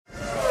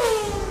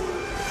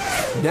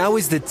Now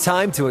is the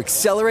time to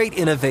accelerate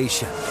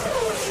innovation.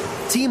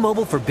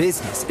 T-Mobile for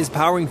Business is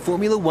powering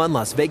Formula One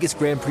Las Vegas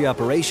Grand Prix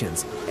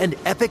operations and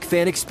epic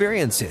fan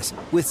experiences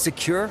with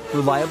secure,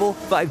 reliable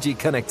 5G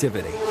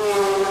connectivity.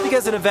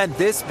 Because an event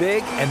this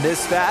big and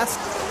this fast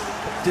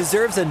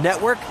deserves a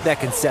network that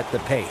can set the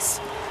pace.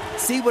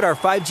 See what our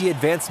 5G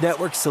advanced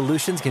network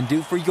solutions can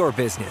do for your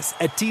business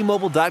at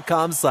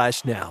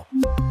T-Mobile.com/now.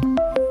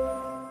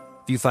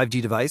 View 5G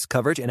device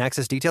coverage and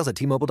access details at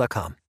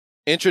T-Mobile.com.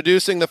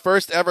 Introducing the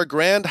first ever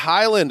Grand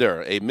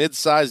Highlander, a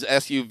mid-sized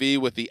SUV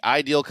with the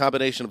ideal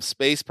combination of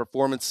space,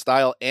 performance,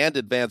 style, and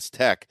advanced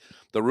tech.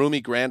 The roomy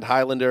Grand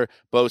Highlander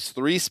boasts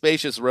 3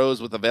 spacious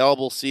rows with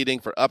available seating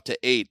for up to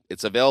 8.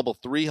 Its available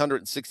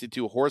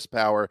 362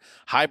 horsepower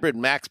hybrid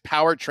max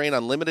powertrain,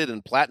 unlimited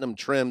and platinum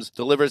trims,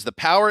 delivers the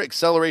power,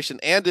 acceleration,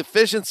 and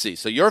efficiency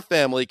so your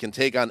family can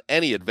take on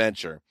any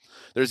adventure.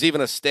 There's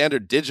even a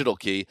standard digital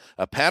key,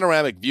 a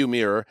panoramic view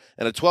mirror,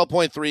 and a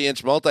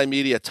 12.3-inch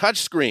multimedia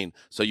touchscreen,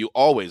 so you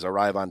always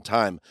arrive on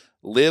time.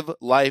 Live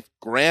life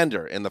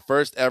grander in the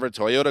first ever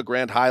Toyota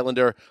Grand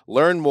Highlander.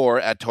 Learn more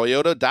at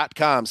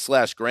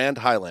toyota.com/Grand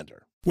Highlander.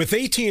 With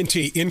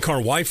AT&T in-car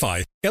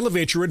Wi-Fi,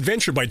 elevate your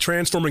adventure by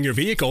transforming your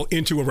vehicle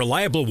into a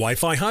reliable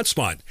Wi-Fi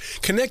hotspot.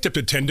 Connect up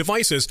to 10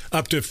 devices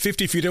up to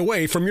 50 feet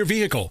away from your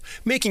vehicle,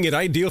 making it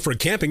ideal for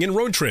camping and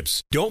road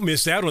trips. Don't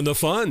miss out on the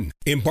fun.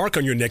 Embark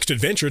on your next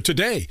adventure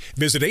today.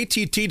 Visit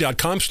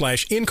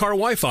att.com/in-car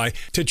Wi-Fi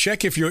to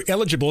check if you're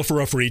eligible for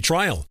a free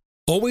trial.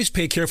 Always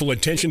pay careful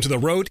attention to the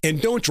road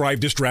and don't drive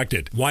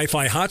distracted.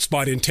 Wi-Fi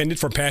hotspot intended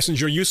for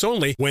passenger use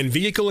only when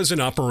vehicle is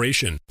in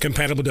operation.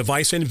 Compatible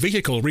device and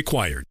vehicle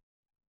required.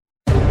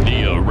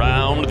 The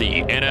Around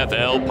the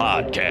NFL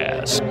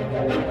podcast.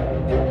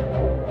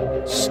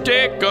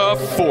 Stick a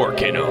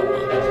fork in 'em.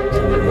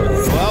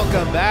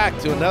 Welcome back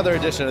to another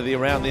edition of the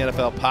Around the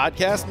NFL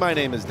podcast. My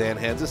name is Dan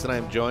Hansis, and I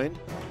am joined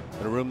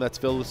in a room that's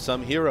filled with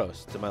some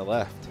heroes. To my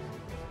left,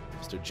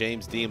 Mr.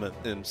 James Dean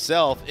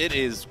himself. It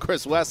is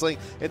Chris Wessling.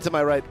 And to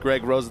my right,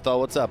 Greg Rosenthal.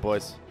 What's up,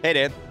 boys? Hey,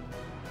 Dan.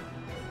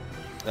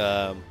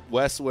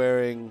 Wes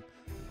wearing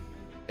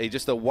a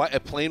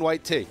plain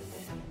white tee.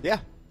 Yeah.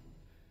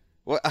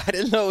 Well, I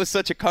didn't know it was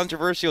such a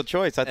controversial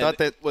choice. I thought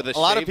that with a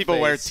lot of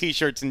people wear face,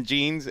 T-shirts and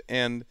jeans,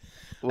 and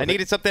I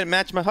needed something that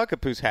matched my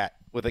Huckapoo's hat.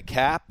 With a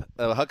cap,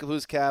 a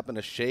Huckapoo's cap, and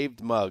a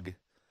shaved mug,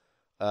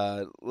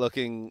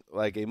 looking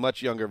like a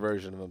much younger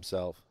version of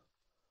himself.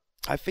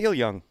 I feel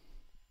young.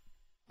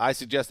 I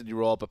suggested you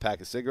roll up a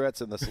pack of cigarettes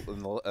in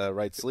the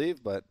right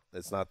sleeve, but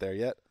it's not there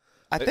yet.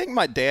 I think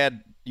my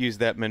dad used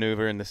that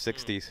maneuver in the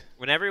 60s.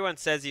 When everyone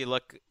says you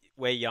look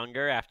way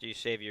younger after you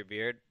shave your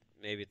beard,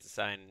 maybe it's a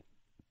sign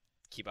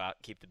keep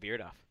the beard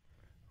off.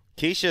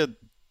 Keisha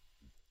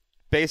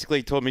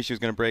basically told me she was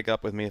going to break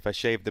up with me if I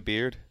shaved the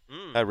beard.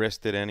 I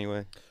risked it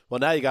anyway. Well,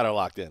 now you got her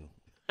locked in.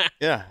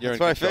 Yeah, You're in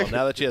that's control. what I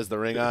Now that she has the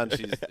ring on,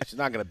 she's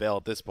not going to bail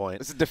at this point.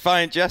 It's a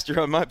defiant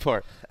gesture on my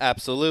part.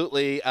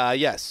 Absolutely.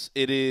 Yes,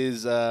 it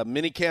is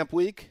mini camp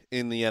week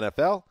in the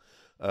NFL.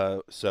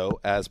 So,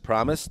 as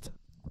promised,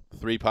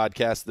 3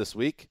 podcasts this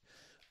week.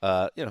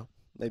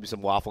 Maybe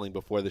some waffling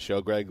before the show,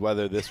 Greg,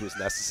 whether this was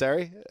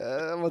necessary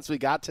once we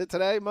got to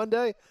today,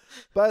 Monday.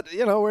 But,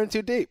 we're in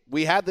too deep.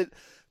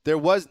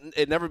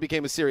 It never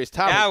became a serious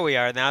topic. Now we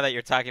are, now that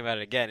you're talking about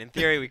it again. In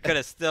theory, we could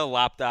have still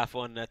lopped off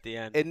one at the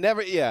end. It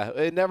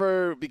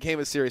never became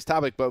a serious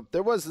topic, but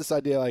there was this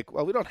idea like,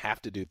 well, we don't have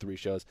to do 3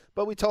 shows.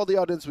 But we told the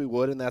audience we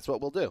would, and that's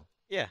what we'll do.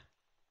 Yeah.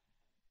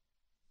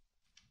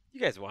 You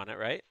guys want it,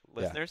 right,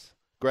 listeners? Yeah.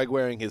 Greg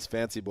wearing his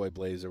fancy boy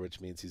blazer, which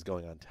means he's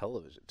going on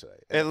television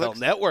today. NFL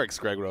Network's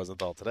Greg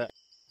Rosenthal today.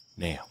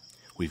 Now,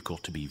 we've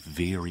got to be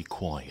very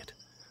quiet.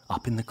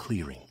 Up in the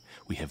clearing,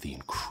 we have the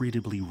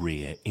incredibly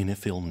rare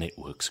NFL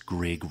Network's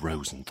Greg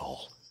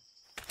Rosenthal.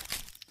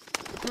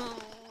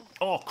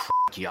 Oh,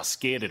 crikey, I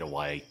scared it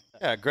away.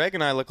 Yeah, Greg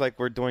and I look like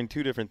we're doing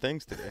 2 different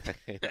things today.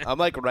 I'm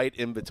like right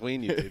in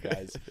between you two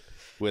guys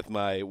with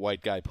my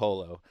white guy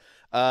polo.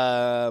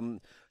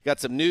 Got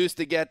some news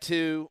to get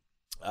to,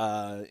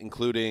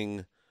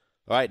 including,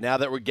 all right, now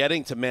that we're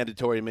getting to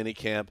mandatory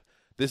minicamp,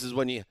 this is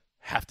when you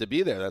have to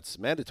be there. That's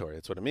mandatory.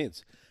 That's what it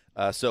means.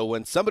 So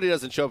when somebody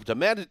doesn't show up to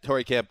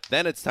mandatory camp,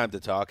 then it's time to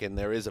talk, and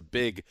there is a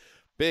big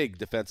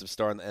defensive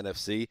star in the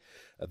NFC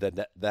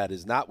that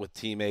is not with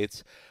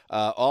teammates.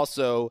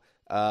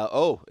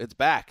 It's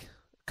back.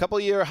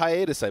 Couple-year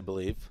hiatus, I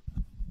believe,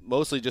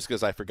 mostly just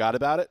because I forgot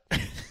about it,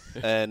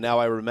 and now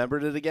I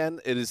remembered it again.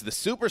 It is the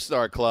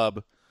Superstar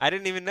Club. I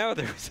didn't even know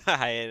there was a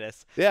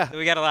hiatus. Yeah.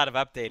 We got a lot of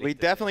updating. We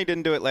definitely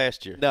didn't do it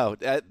last year. No,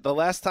 the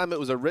last time it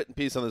was a written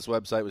piece on this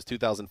website was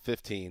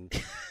 2015.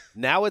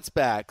 Now it's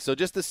back, so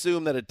just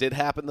assume that it did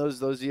happen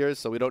those years,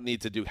 so we don't need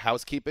to do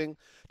housekeeping.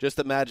 Just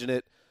imagine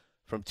it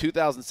from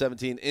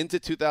 2017 into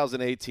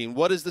 2018.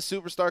 What is the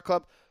Superstar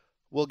Club?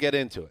 We'll get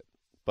into it.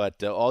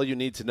 But all you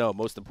need to know,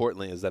 most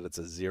importantly, is that it's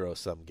a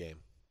zero-sum game.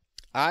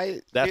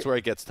 That's where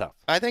it gets tough.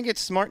 I think it's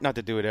smart not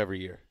to do it every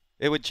year.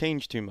 It would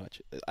change too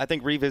much. I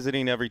think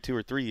revisiting every 2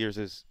 or 3 years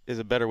is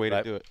a better way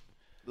to do it.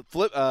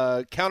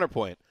 The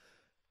counterpoint.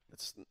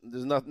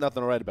 There's nothing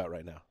to write about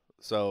right now.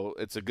 So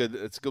it's a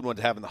good one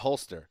to have in the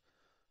holster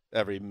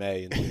every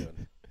May and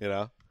June. You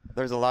know,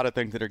 There's a lot of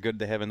things that are good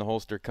to have in the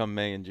holster come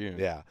May and June.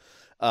 yeah.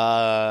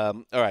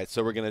 All right,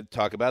 so we're gonna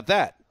talk about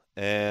that,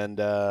 and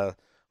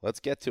let's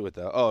get to it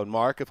though. Oh, and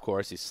Mark, of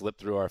course, he slipped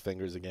through our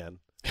fingers again,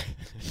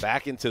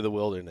 back into the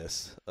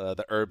wilderness,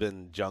 the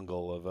urban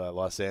jungle of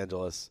Los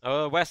Angeles.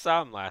 Oh, Wes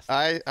saw him last.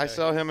 I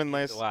saw him in He's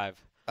last.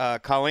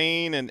 alive.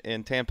 Colleen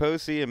and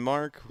Tamposi and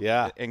Mark.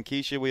 Yeah. And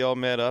Keisha, we all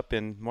met up,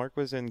 and Mark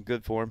was in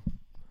good form.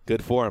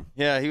 Good form.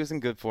 Yeah, he was in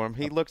good form.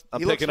 He looks. I'm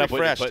he looks picking up what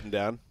you're refreshed. putting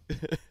down.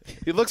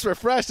 He looks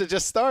refreshed. It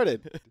just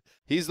started.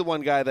 He's the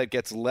one guy that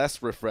gets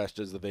less refreshed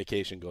as the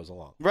vacation goes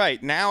along.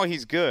 Right now,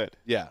 he's good.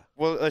 Yeah.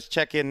 Well, let's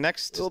check in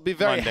next. He'll be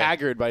very Monday.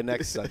 haggard by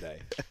next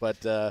Sunday.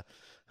 But,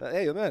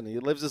 hey, man, he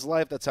lives his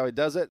life. That's how he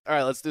does it. All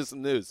right, let's do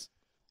some news.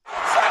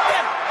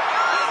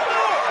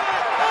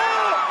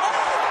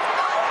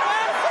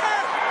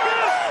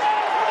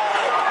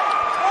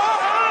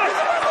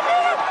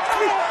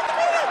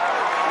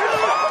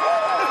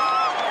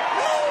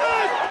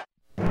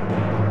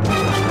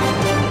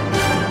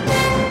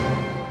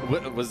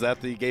 Was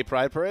that the gay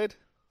pride parade?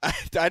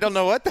 I don't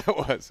know what that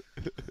was.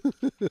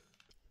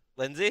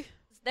 Lindsay?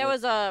 There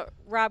was a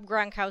Rob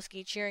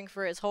Gronkowski cheering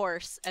for his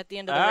horse at the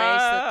end of the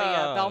race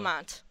at the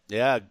Belmont.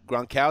 Yeah,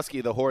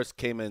 Gronkowski, the horse,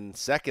 came in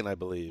second, I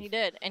believe. He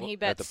did, and he at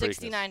bet the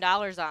Preakness.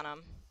 $69 on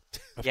him.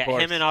 Yeah,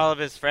 course. him and all of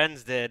his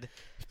friends did.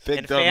 Big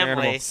and dumb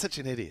family. animal. Such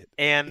an idiot.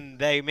 And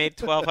they made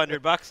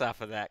 $1,200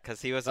 off of that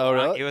because he was Oh,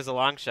 really? he was a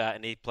long shot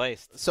and he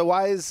placed. So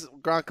why is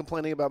Gronk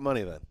complaining about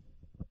money then?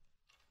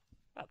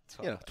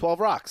 About 12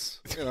 rocks.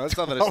 That's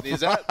nothing to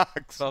sneeze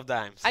at. 12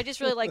 dimes. I just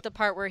really liked the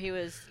part where he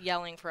was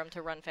yelling for him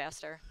to run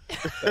faster.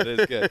 That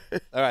is good.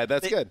 All right,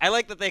 that's good. I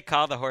like that they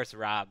call the horse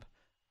Rob.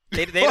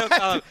 They don't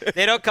call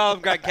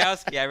him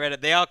Gronkowski. I read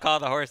it. They all call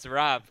the horse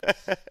Rob.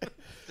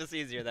 Just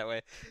easier that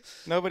way.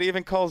 Nobody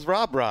even calls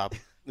Rob.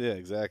 Yeah,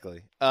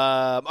 exactly.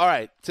 All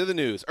right, to the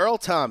news. Earl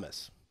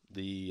Thomas,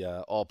 the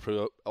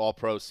all-pro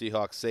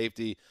Seahawks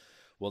safety,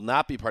 will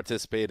not be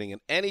participating in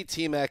any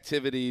team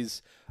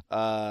activities.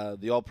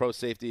 The all-pro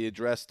safety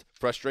addressed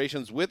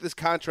frustrations with his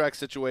contract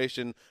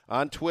situation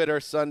on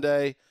Twitter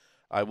Sunday.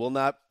 I will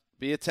not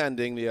be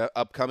attending the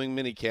upcoming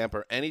minicamp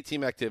or any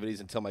team activities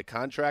until my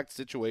contract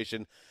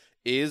situation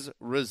is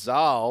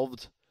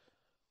resolved.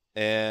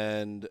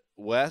 And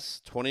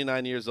Wes,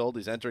 29 years old,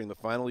 he's entering the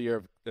final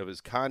year of his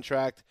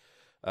contract,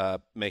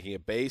 making a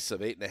base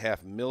of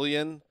 $8.5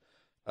 million.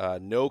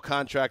 No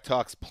contract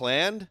talks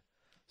planned.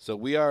 So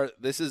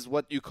this is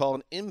what you call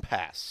an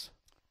impasse.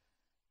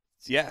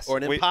 Yes. Or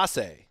an impasse.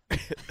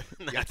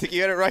 I think you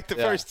had it right the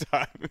first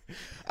time.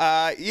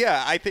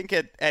 Yeah, I think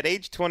at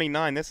age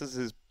 29, this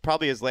is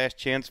probably his last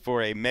chance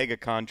for a mega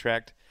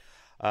contract.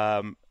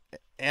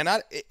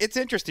 It's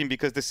interesting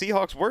because the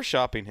Seahawks were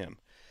shopping him.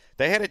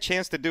 They had a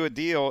chance to do a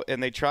deal,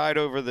 and they tried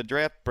over the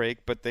draft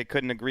break, but they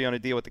couldn't agree on a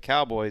deal with the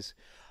Cowboys.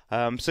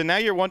 So now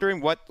you're wondering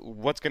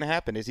what's going to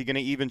happen. Is he going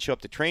to even show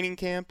up to training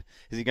camp?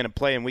 Is he going to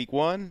play in week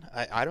one?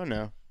 I don't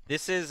know.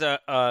 This is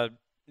a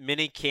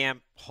mini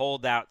camp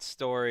holdout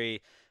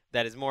story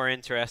that is more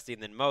interesting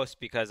than most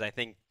because I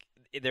think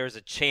there's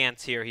a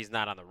chance here he's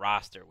not on the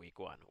roster week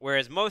one.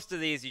 Whereas most of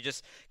these, you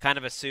just kind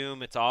of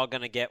assume it's all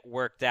going to get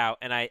worked out.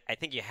 And I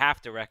think you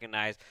have to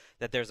recognize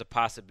that there's a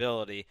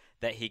possibility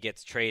that he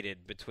gets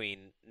traded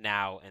between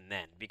now and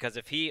then. Because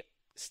if he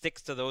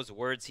sticks to those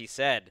words he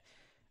said,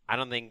 I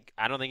don't think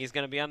he's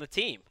going to be on the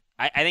team.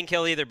 I think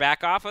he'll either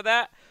back off of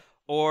that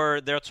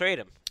or they'll trade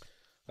him.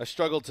 I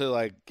struggle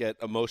to get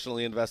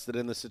emotionally invested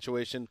in the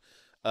situation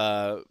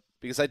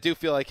because I do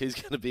feel like he's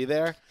going to be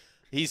there.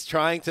 He's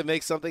trying to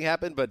make something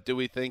happen, but do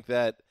we think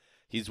that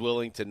he's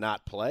willing to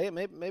not play?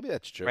 Maybe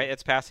that's true. Right,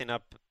 it's passing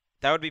up.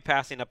 That would be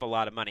passing up a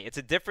lot of money. It's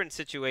a different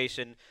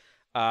situation,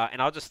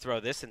 and I'll just throw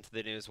this into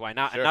the news. Why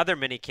not? Sure. Another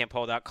mini-camp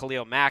holdout,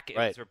 Khalil Mack,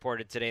 Right. is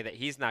reported today that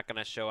he's not going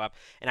to show up.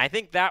 And I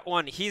think that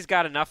one, he's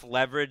got enough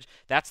leverage.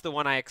 That's the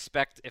one I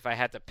expect, if I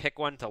had to pick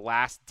one, to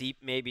last deep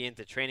maybe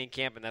into training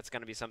camp, and that's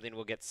going to be something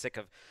we'll get sick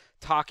of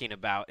talking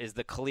about, is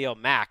the Khalil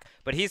Mack.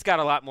 But he's got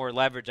a lot more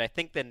leverage, I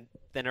think, than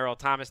Earl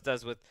Thomas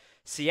does with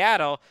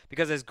Seattle,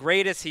 because as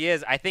great as he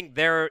is, I think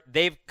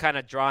they've kind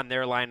of drawn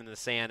their line in the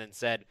sand and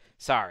said,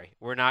 sorry,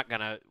 we're not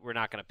gonna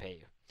pay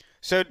you.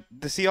 So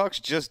the Seahawks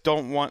just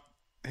don't want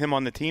him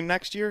on the team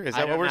next year? Is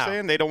that what we're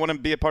saying? They don't want him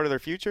to be a part of their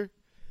future?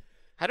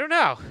 I don't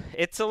know.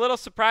 It's a little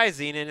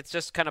surprising, and it's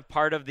just kind of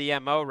part of the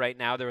MO right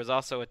now. There was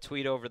also a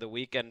tweet over the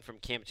weekend from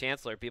Cam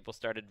Chancellor people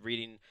started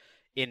reading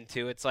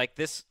into. It's like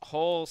this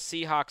whole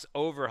Seahawks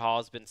overhaul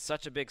has been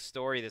such a big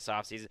story this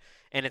offseason,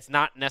 and it's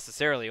not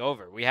necessarily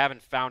over. We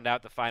haven't found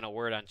out the final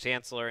word on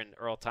Chancellor, and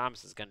Earl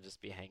Thomas is going to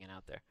just be hanging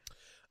out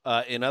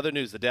there. In other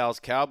news, the Dallas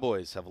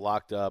Cowboys have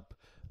locked up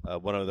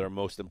one of their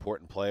most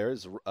important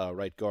players.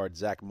 Right guard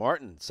Zach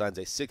Martin signs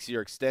a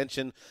 6-year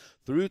extension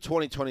through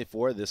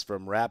 2024. This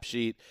from Rap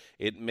Sheet.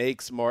 It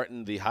makes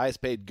Martin the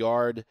highest-paid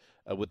guard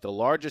with the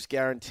largest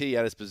guarantee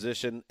at his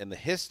position in the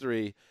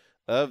history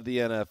of the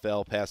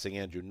NFL, passing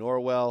Andrew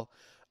Norwell.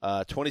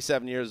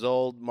 27 years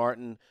old,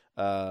 Martin,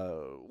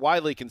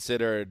 widely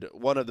considered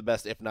one of the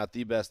best, if not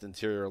the best,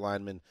 interior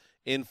lineman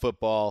in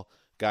football.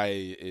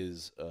 Guy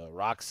is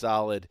rock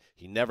solid.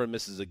 He never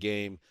misses a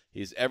game.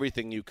 He's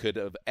everything you could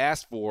have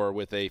asked for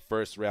with a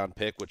first-round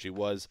pick, which he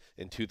was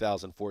in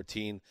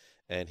 2014,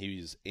 and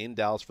he's in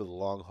Dallas for the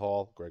long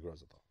haul. Greg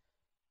Rosenthal.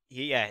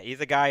 Yeah,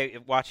 he's a guy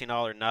watching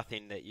All or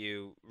Nothing that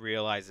you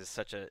realize is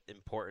such an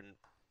important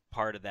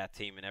part of that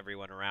team, and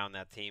everyone around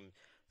that team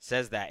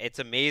says that. It's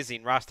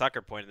amazing. Ross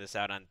Tucker pointed this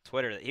out on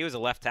Twitter that he was a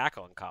left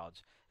tackle in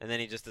college. And then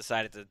he just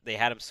decided they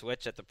had him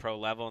switch at the pro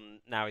level, and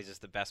now he's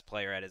just the best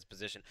player at his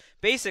position.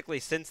 Basically,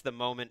 since the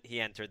moment he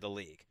entered the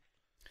league.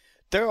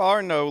 There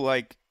are no,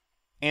 like,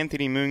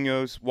 Anthony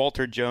Munoz,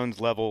 Walter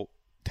Jones level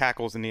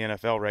tackles in the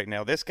NFL right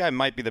now. This guy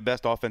might be the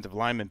best offensive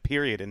lineman,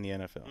 period, in the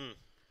NFL.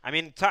 I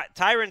mean,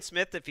 Tyron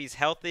Smith, if he's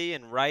healthy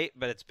and right,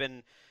 but it's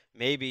been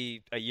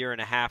maybe a year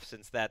and a half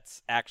since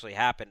that's actually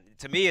happened,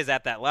 to me is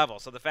at that level.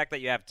 So the fact that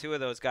you have two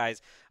of those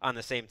guys on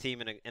the same team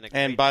in a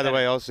and by the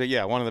way, also,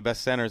 yeah, one of the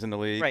best centers in the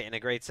league. Right, and a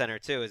great center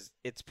too,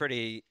 it's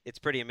pretty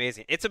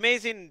amazing. It's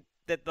amazing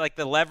that, like,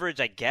 the leverage,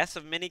 I guess,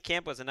 of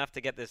minicamp was enough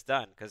to get this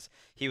done, because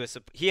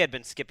he had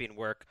been skipping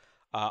work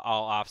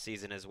all off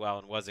season as well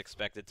and was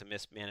expected to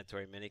miss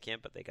mandatory minicamp,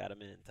 but they got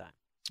him in time.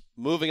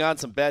 Moving on,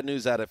 some bad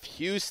news out of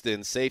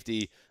Houston.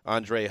 Safety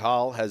Andre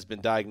Hall has been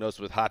diagnosed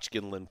with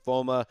Hodgkin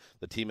lymphoma.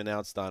 The team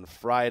announced on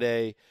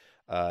Friday.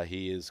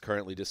 He is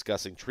currently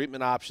discussing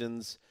treatment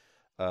options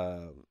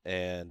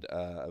and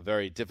a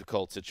very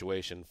difficult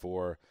situation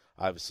for,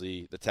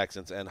 obviously, the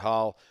Texans. And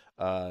Hall,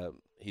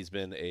 he's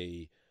been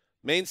a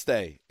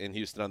mainstay in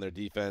Houston on their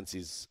defense.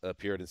 He's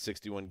appeared in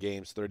 61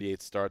 games,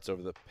 38 starts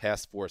over the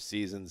past 4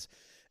 seasons.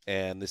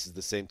 And this is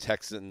the same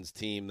Texans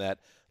team that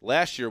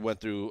last year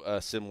went through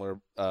a similar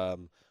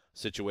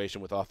situation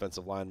with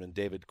offensive lineman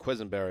David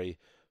Quisenberry,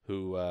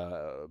 who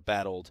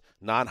battled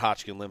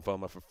non-Hodgkin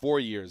lymphoma for 4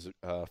 years.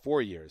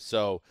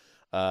 So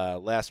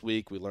last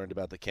week we learned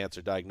about the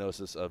cancer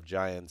diagnosis of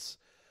Giants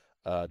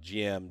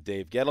GM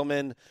Dave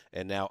Gettleman,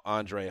 and now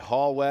Andre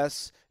Hall,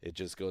 Wes. It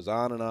just goes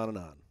on and on and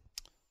on.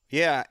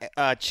 Yeah,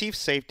 Chief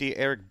safety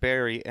Eric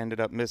Berry ended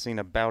up missing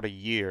about a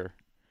year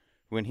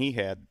when he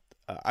had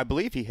I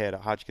believe he had a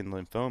Hodgkin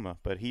lymphoma,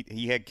 but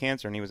he had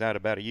cancer and he was out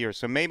about a year.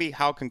 So maybe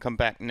Hal can come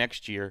back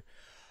next year.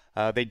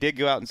 They did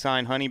go out and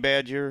sign Honey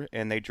Badger,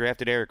 and they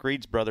drafted Eric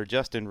Reed's brother,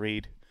 Justin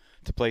Reed,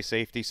 to play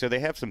safety. So they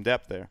have some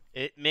depth there.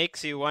 It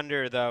makes you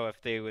wonder, though,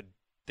 if they would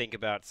think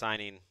about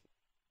signing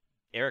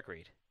Eric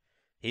Reed.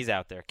 He's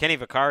out there. Kenny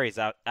Vaccari's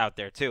out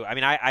there, too. I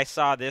mean, I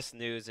saw this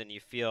news, and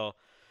you feel,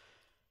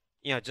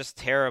 just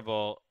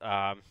terrible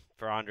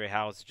for Andre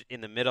Hal.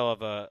 In the middle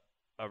of a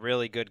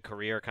really good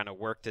career, kind of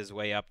worked his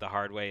way up the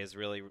hard way, is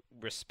really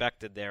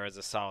respected there as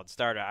a solid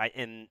starter.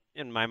 In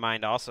my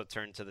mind, also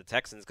turned to the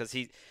Texans because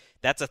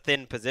that's a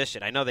thin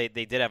position. I know they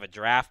did have a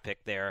draft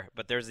pick there,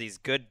 but there's these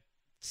good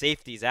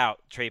safeties out: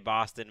 Trey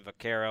Boston,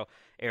 Vaccaro,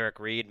 Eric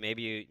Reed.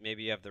 Maybe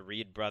you have the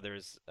Reed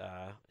brothers.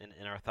 And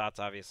our thoughts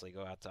obviously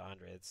go out to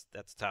Andre.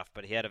 That's tough,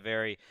 but he had a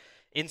very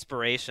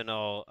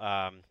inspirational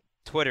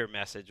Twitter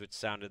message, which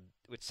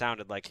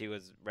sounded like he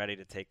was ready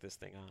to take this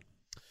thing on.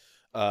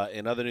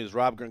 In other news,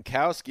 Rob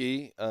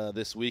Gronkowski,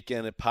 this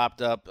weekend it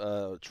popped up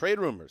trade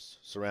rumors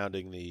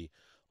surrounding the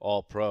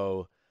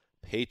All-Pro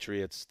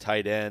Patriots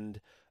tight end.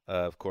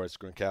 Of course,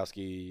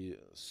 Gronkowski,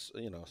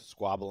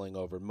 squabbling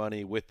over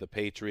money with the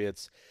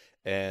Patriots.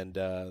 And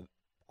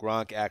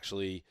Gronk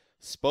actually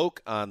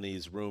spoke on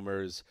these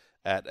rumors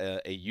at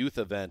a youth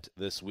event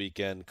this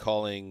weekend,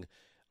 calling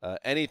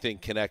anything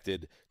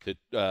connected to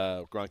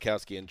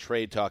Gronkowski and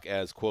trade talk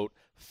as, quote,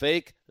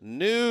 fake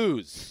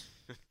news.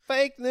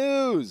 Fake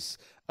news.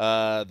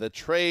 The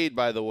trade,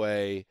 by the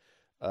way,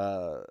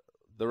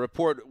 the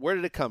report, where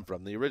did it come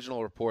from? The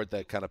original report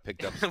that kind of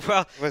picked up.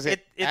 Well, was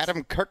it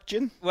Adam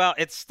Kirkjian? Well,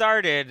 it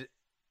started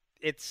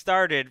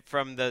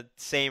from the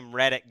same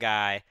Reddit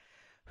guy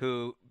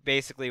who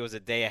basically was a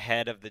day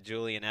ahead of the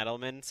Julian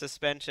Edelman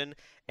suspension,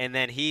 and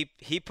then he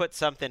put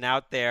something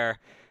out there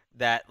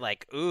that,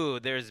 like, ooh,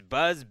 there's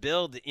buzz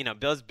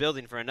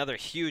building for another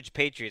huge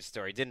Patriots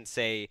story. Didn't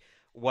say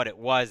what it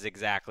was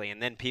exactly,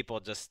 and then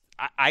people just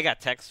I got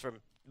texts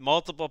from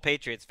multiple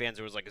Patriots fans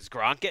who was like, is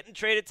Gronk getting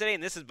traded today?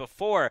 And this is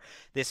before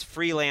this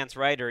freelance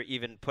writer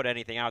even put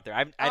anything out there.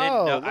 I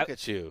didn't know. Look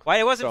at you. Well,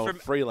 I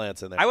wasn't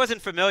freelance in there. I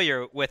wasn't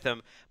familiar with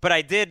him, but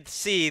I did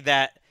see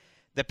that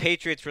the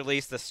Patriots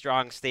released a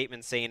strong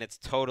statement saying it's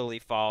totally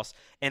false,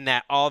 and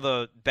that all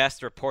the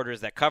best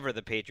reporters that cover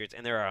the Patriots,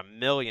 and there are a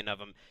million of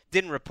them,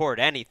 didn't report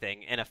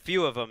anything, and a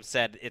few of them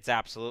said it's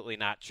absolutely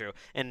not true.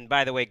 And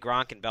by the way,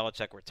 Gronk and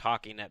Belichick were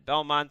talking at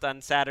Belmont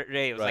on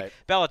Saturday. It was like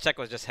Belichick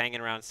was just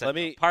hanging around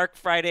Central Park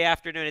Friday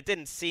afternoon. It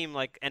didn't seem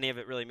like any of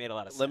it really made a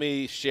lot of sense. Let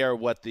me share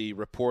what the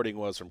reporting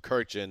was from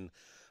Kirkjian.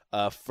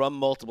 From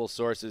multiple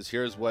sources,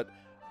 here's what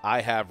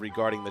I have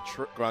regarding the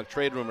Gronk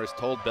trade rumors.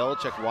 Told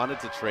Belichick wanted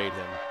to trade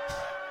him.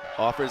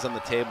 Offers on the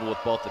table with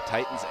both the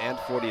Titans and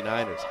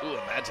 49ers. Ooh,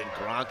 imagine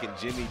Gronk and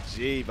Jimmy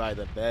G by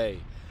the Bay.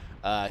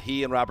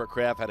 He and Robert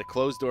Kraft had a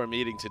closed-door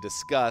meeting to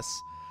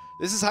discuss.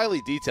 This is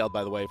highly detailed,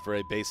 by the way, for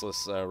a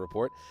baseless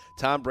report.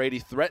 Tom Brady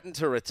threatened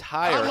to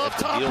retire if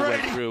the deal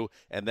went through,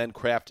 and then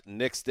Kraft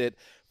nixed it.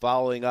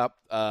 Following up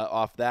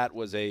off that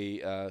was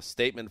a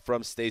statement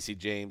from Stacey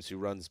James, who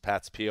runs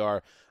Pat's PR.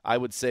 I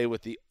would say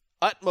with the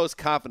utmost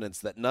confidence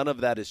that none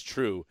of that is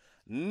true.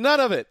 None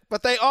of it.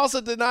 But they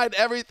also denied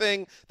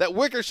everything that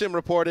Wickersham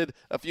reported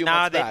a few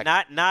months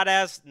back. Not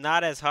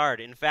as hard.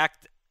 In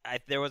fact,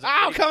 there was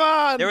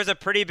a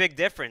pretty big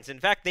difference. In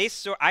fact, I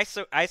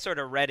sort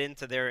of read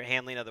into their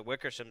handling of the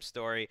Wickersham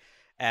story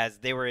as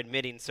they were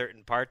admitting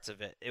certain parts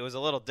of it. It was a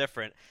little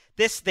different.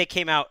 They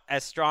came out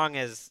as strong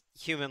as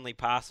humanly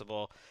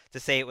possible to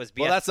say it was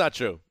BS. Well, that's not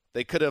true.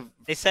 They could have.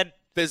 They said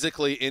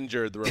physically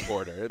injured the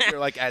reporter. They're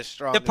like as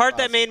strong. The part as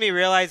that made me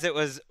realize it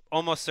was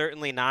almost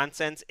certainly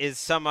nonsense is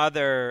some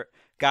other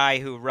guy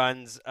who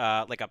runs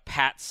like a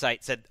Pat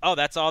site said, "Oh,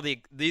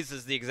 this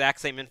is the exact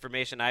same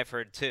information I've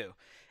heard too."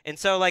 And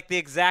so, like, the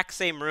exact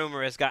same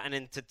rumor has gotten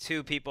into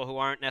two people who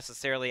aren't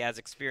necessarily as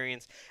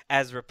experienced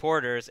as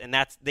reporters, and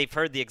they've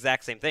heard the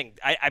exact same thing.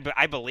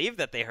 I believe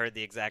that they heard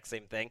the exact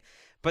same thing.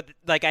 But,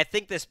 like, I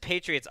think this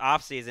Patriots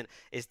offseason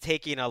is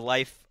taking a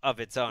life of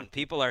its own.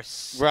 People are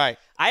right.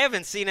 I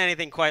haven't seen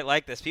anything quite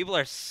like this. People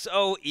are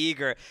so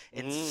eager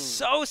and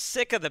so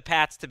sick of the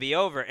Pats to be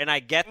over, and I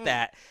get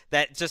that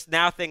just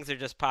now things are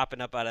just popping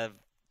up out of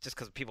just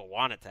because people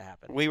want it to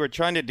happen. We were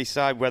trying to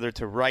decide whether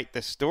to write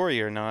the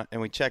story or not, and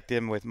we checked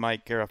in with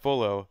Mike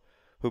Garafolo,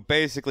 who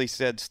basically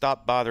said,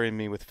 stop bothering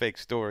me with fake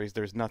stories.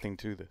 There's nothing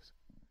to this.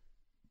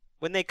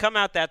 When they come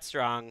out that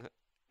strong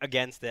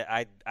against it,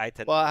 I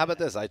tend Well, how about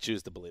this? I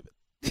choose to believe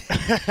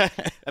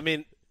it. I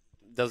mean,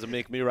 doesn't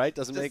make me right.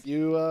 Doesn't make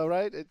you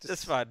right. It's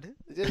just fun.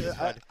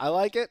 I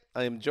like it.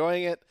 I'm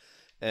enjoying it.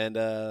 And,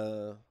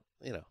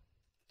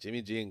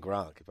 Jimmy G and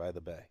Gronk by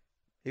the Bay.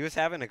 He was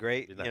having a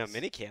great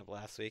mini camp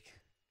last week.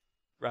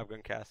 Rob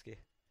Gronkowski.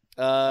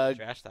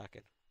 Trash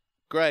talking.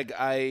 Greg,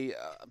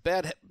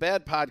 bad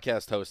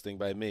podcast hosting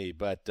by me,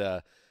 but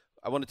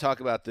I want to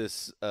talk about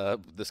this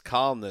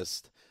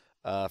columnist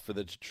for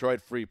the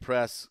Detroit Free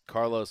Press,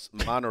 Carlos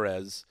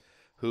Monarez,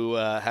 who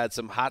had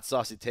some hot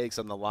saucy takes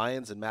on the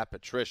Lions and Matt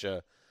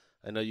Patricia.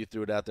 I know you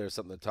threw it out there as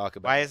something to talk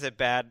about. Why is it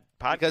bad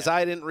podcast? Because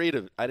I didn't read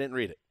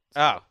it.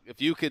 So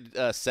if you could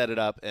set it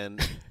up,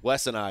 and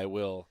Wes and I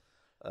will.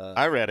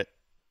 I read it.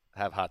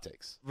 Have hot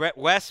takes.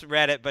 Wes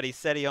read it, but he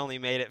said he only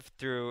made it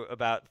through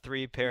about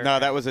 3 paragraphs. No,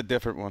 that was a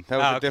different one. That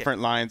was a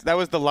different Lions. That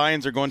was the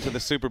Lions are going to the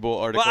Super Bowl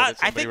article. Well,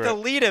 I think the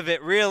lead of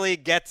it really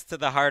gets to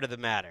the heart of the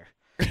matter.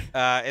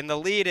 And the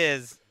lead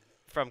is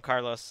from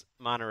Carlos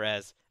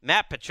Monarez.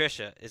 Matt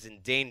Patricia is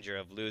in danger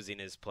of losing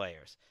his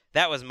players.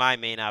 That was my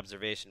main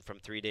observation from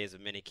 3 days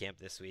of minicamp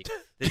this week.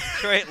 The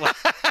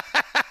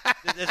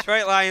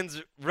Detroit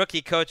Lions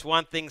rookie coach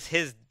want things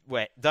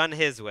done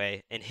his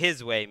way, and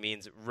his way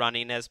means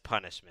running as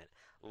punishment.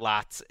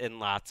 Lots and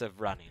lots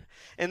of running.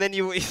 And then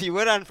you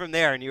went on from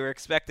there, and you were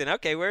expecting,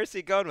 okay, where is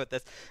he going with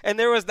this? And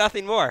there was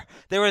nothing more.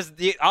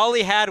 All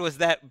he had was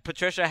that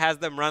Patricia has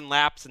them run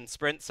laps and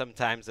sprint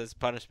sometimes as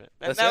punishment.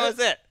 And that was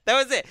it.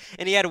 That was it.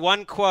 And he had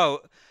one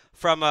quote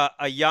from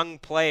a young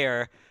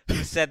player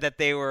who said that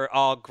they were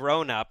all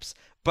grown-ups,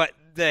 but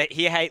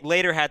he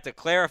later had to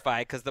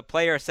clarify because the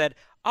player said,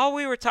 all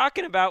we were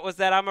talking about was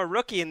that I'm a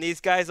rookie and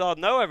these guys all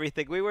know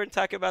everything. We weren't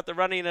talking about the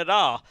running at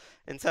all.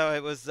 And so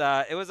it was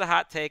a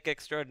hot take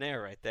extraordinaire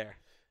right there.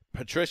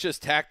 Patricia's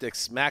tactics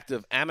smacked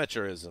of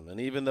amateurism, and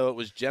even though it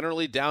was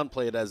generally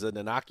downplayed as an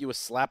innocuous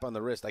slap on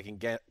the wrist, I can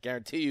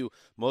guarantee you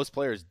most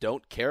players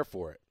don't care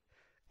for it.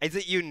 Is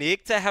it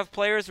unique to have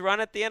players run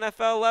at the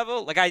NFL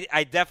level? Like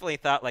I definitely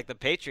thought like the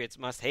Patriots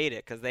must hate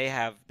it because they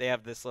have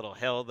this little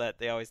hill that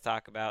they always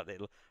talk about. They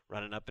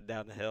running up and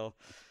down the hill.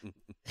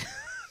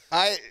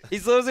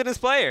 He's losing his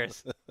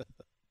players.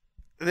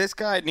 This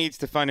guy needs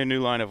to find a new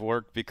line of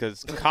work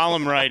because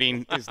column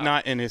writing is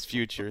not in his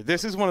future.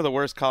 This is one of the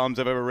worst columns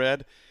I've ever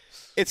read.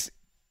 It's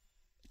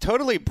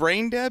totally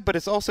brain dead, but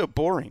it's also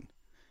boring.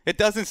 It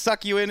doesn't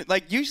suck you in.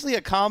 Like, usually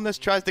a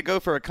columnist tries to go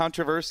for a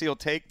controversial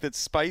take that's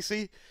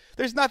spicy.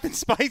 There's nothing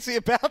spicy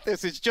about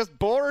this. It's just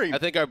boring. I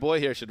think our boy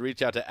here should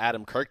reach out to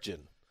Adam Kirkjian.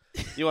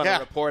 You want to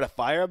report a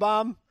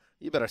firebomb?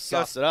 You better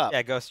sauce it up.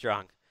 Yeah, go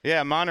strong.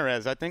 Yeah,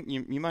 Monarez, I think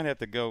you might have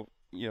to go.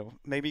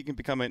 Maybe you can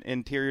become an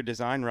interior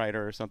design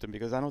writer or something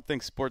because I don't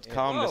think sports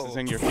columnist is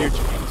in your future.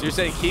 So you're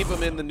saying keep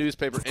him in the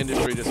newspaper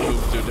industry, just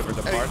move to a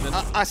different department?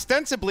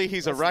 Ostensibly,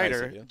 he's a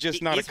writer,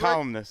 just not a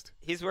columnist.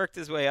 He's worked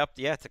his way up,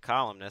 to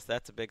columnist.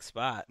 That's a big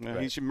spot. No,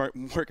 he should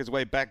work his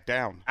way back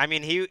down. I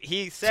mean,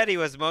 he said he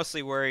was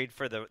mostly worried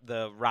for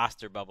the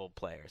roster bubble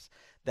players,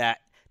 that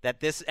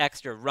this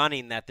extra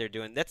running that they're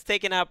doing, that's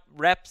taking up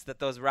reps that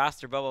those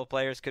roster bubble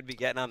players could be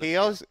getting on the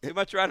field. Too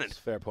much running. That's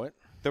a fair point.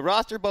 The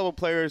roster bubble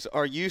players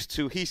are used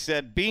to, he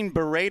said, being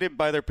berated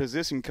by their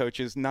position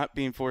coaches, not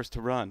being forced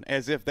to run,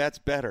 as if that's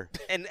better.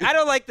 And I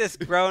don't like this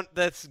grown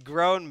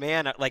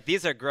man. Like,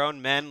 these are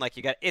grown men. Like,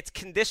 it's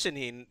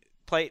conditioning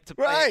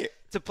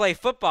to play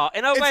football.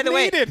 And by the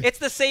way, it's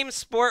the same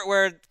sport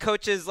where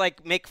coaches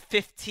like make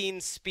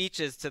 15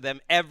 speeches to them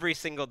every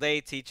single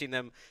day, teaching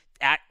them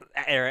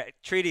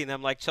treating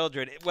them like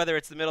children, whether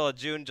it's the middle of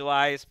June,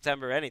 July,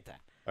 September, anytime.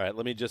 All right,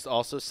 let me just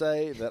also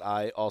say that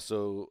I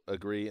also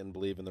agree and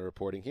believe in the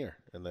reporting here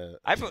and the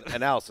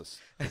analysis.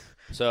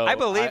 So I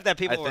believe that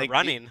people were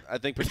running. I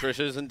think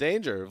Patricia is in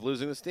danger of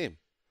losing this team.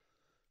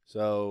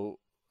 So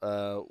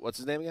what's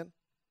his name again?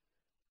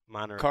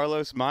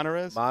 Carlos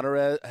Monarez?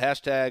 Monarez.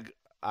 Hashtag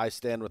I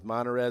stand with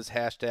Monarez.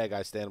 Hashtag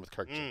I stand with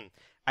Kirkjian.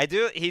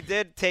 He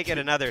did take it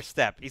another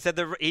step. He said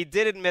he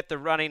did admit the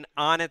running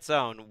on its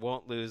own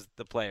won't lose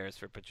the players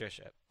for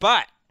Patricia.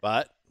 But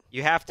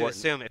you have to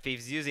assume if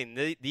he's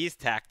using these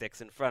tactics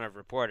in front of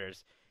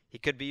reporters, he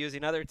could be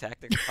using other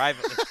tactics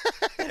privately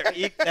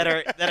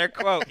that are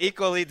quote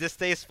equally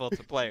distasteful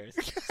to players.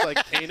 It's like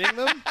caning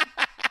them.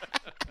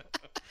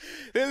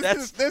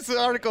 This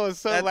article is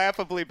so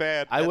laughably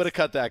bad. I would have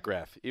cut that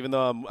graph, even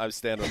though I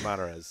stand with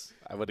Monarez.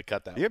 I would have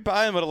cut that. You're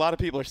buying what a lot of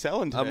people are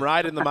selling today. I'm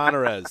riding the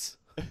Monarez.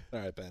 All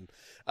right, Ben.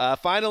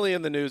 Finally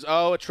in the news,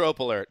 a trope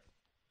alert.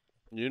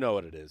 You know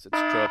what it is. It's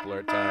trope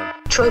alert time.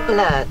 Trope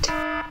alert.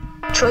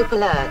 Trope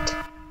alert.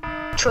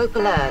 Trope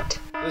alert.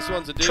 This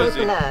one's a doozy. Trope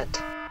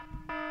alert.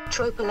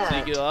 Trope alert.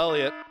 Ezekiel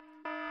Elliott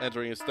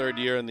entering his third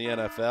year in the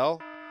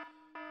NFL.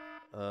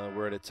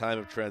 We're at a time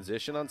of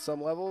transition on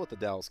some level with the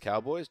Dallas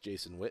Cowboys.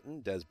 Jason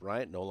Witten, Des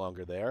Bryant, no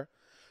longer there.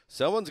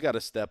 Someone's got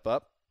to step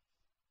up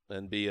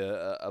and be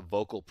a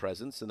vocal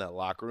presence in that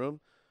locker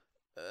room.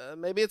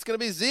 Maybe it's going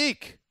to be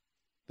Zeke.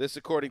 This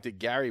according to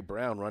Gary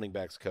Brown, running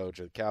backs coach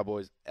of the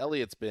Cowboys.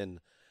 Elliott's been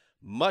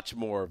much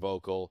more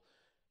vocal.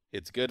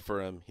 It's good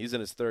for him. He's in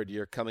his third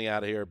year coming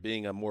out of here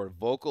being a more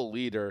vocal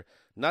leader,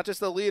 not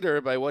just a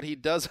leader by what he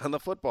does on the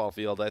football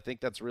field. I think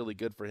that's really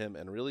good for him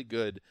and really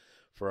good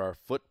for our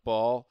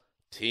football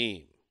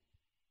team.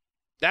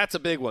 That's a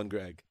big one,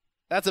 Greg.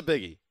 That's a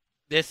biggie.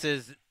 This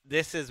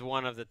is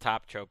one of the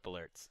top trope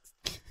alerts.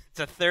 It's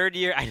a third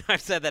year. I know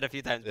I've said that a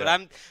few times,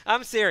 but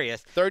I'm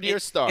serious. Third year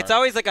star. It's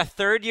always like a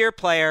third year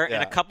player,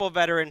 and a couple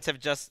veterans have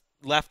just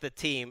left the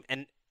team,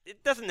 and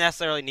it doesn't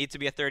necessarily need to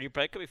be a third year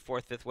player. It could be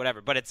fourth, fifth,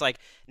 whatever. But it's like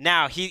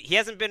now he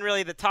hasn't been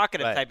really the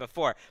talkative type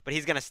before, but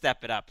he's going to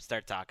step it up and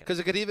start talking. Because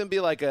it could even be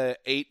like a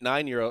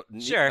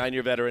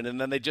 9-year veteran,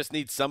 and then they just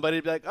need somebody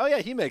to be like, oh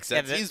yeah, he makes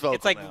sense. He's vocal.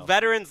 It's like now.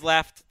 Veterans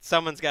left,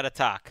 someone's got to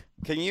talk.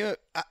 Can you?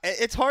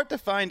 It's hard to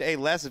find a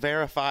less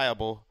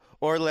verifiable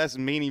or less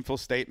meaningful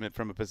statement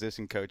from a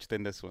position coach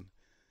than this one.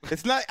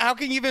 It's not. How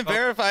can you even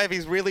verify if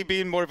he's really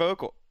being more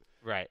vocal?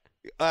 Right.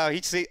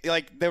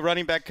 Like the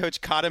running back coach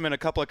caught him in a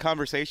couple of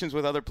conversations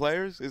with other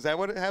players. Is that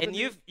what happened?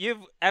 And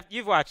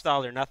you've watched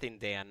All or Nothing,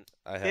 Dan.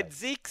 I have. Did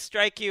Zeke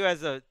strike you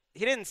as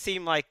he didn't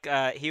seem like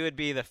he would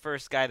be the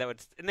first guy that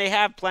would, and they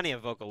have plenty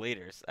of vocal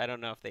leaders. I don't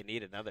know if they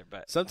need another,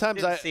 but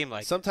sometimes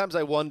sometimes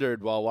I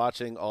wondered while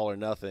watching All or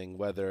Nothing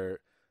whether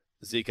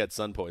Zeke had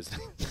sun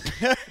poisoning.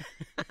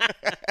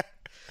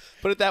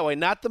 Put it that way,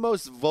 not the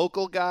most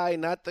vocal guy,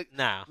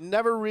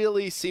 never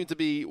really seemed to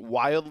be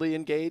wildly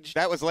engaged.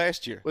 That was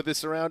last year with his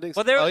surroundings.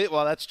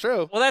 Well, that's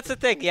true. Well, that's the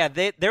thing. Yeah,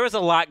 there was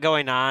a lot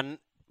going on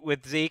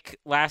with Zeke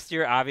last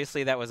year.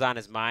 Obviously, that was on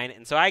his mind,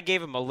 and so I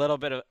gave him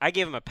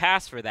a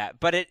pass for that.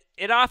 But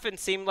it often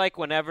seemed like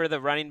whenever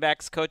the running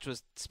backs coach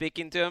was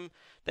speaking to him,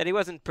 that he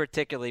wasn't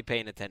particularly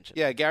paying attention.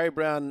 Yeah, Gary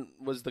Brown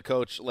was the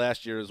coach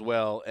last year as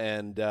well,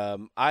 and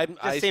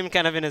I seemed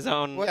kind of in his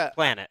own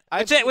planet,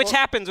 which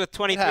happens with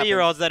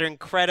 23-year-olds that are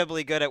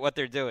incredibly good at what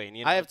they're doing.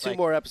 You know? I have two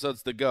more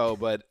episodes to go,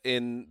 but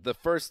in the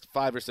first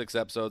 5 or 6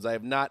 episodes, I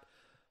have not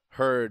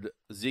heard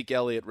Zeke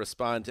Elliott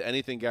respond to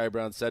anything Gary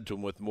Brown said to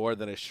him with more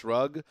than a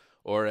shrug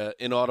or an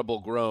inaudible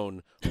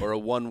groan or a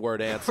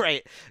one-word answer.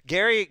 Right.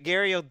 Gary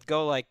will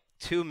go like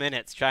 2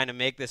 minutes trying to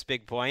make this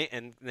big point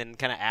and then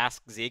kind of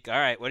ask Zeke, all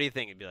right, what do you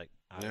think? He'd be like,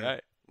 all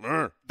right.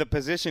 The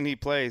position he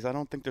plays, I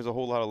don't think there's a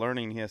whole lot of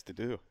learning he has to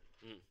do.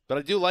 But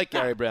I do like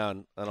Gary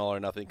Brown on All or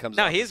Nothing.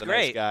 He's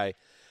great. Nice guy.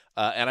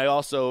 And I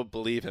also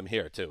believe him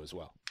here, too, as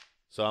well.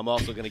 So I'm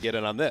also going to get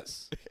in on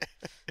this,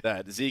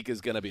 that Zeke is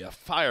going to be a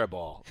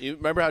fireball. You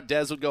remember how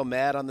Dez would go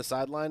mad on the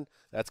sideline?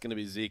 That's going to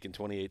be Zeke in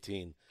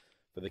 2018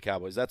 for the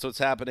Cowboys. That's what's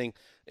happening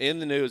in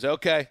the news.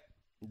 Okay.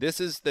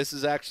 This is why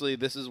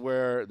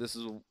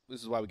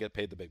we get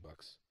paid the big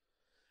bucks.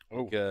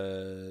 Oh.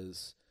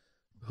 Because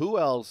who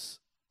else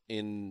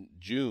on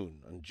June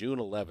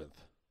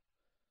 11th,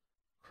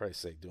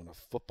 Christ's sake, doing a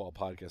football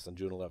podcast on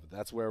June 11th.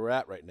 That's where we're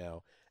at right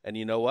now. And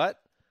you know what?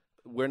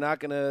 We're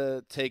not going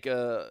to take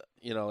a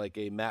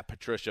Matt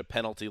Patricia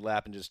penalty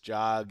lap and just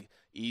jog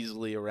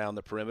easily around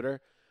the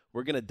perimeter.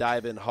 We're going to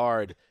dive in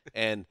hard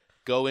and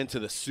go into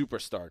the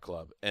Superstar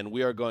Club. And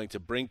we are going to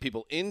bring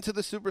people into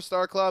the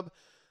Superstar Club.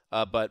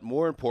 But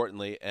more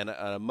importantly, and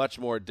on a much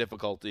more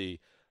difficulty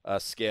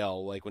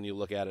scale, like when you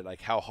look at it,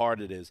 like how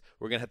hard it is,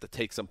 we're going to have to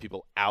take some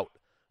people out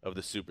of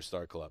the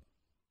Superstar Club.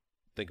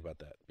 Think about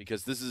that,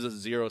 because this is a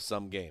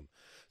zero-sum game.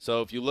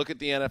 So if you look at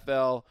the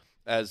NFL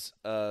as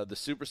the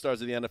superstars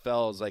of the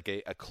NFL is like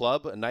a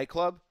club, a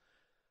nightclub,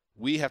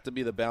 we have to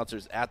be the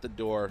bouncers at the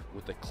door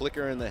with the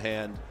clicker in the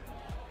hand.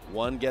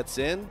 One gets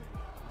in,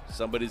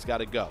 somebody's got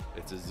to go.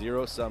 It's a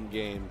zero-sum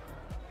game.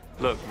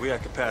 Look, we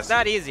have capacity. It's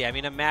not easy. I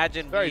mean,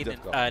 imagine Very being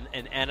difficult.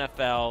 an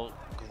NFL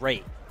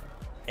great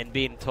and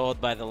being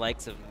told by the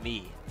likes of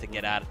me to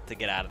get out of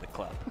the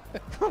club.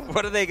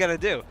 What are they gonna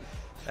do?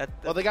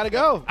 Well, they got to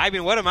go. I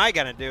mean, what am I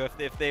gonna do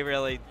if they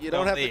really? You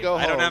don't have to leave? go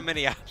I don't home. have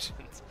many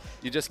options.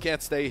 You just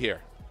can't stay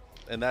here,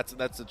 and that's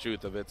the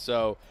truth of it.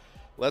 So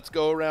let's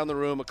go around the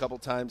room a couple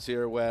times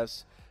here,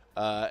 Wes.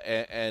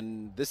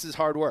 And this is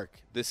hard work.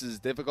 This is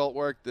difficult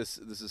work. This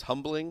is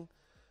humbling,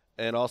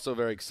 and also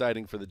very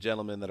exciting for the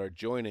gentlemen that are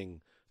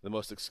joining the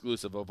most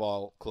exclusive of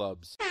all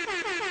clubs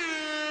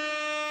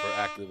for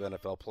active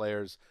NFL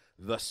players,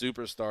 the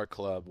Superstar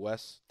Club.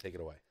 Wes, take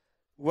it away.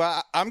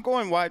 Well, I'm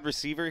going wide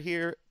receiver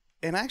here,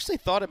 and I actually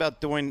thought about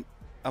doing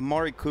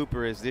Amari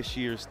Cooper as this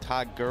year's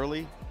Todd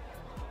Gurley.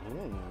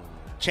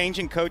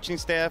 Changing coaching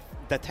staff,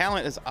 the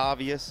talent is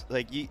obvious.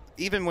 Like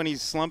even when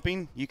he's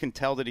slumping, you can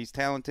tell that he's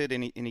talented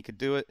and he could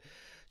do it.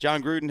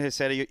 John Gruden has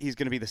said he's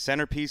going to be the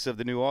centerpiece of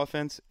the new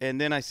offense.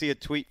 And then I see a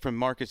tweet from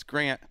Marcus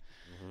Grant.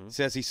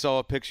 Says he saw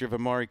a picture of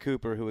Amari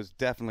Cooper, who is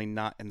definitely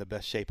not in the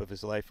best shape of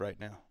his life right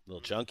now. A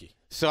little chunky.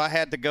 So I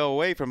had to go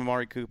away from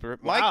Amari Cooper.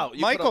 Wow, you put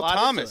a Michael lot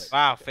into Thomas. it.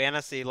 Wow,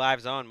 Fantasy Live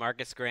Zone,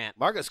 Marcus Grant.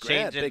 Marcus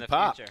Grant, Changing big the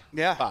pop. future.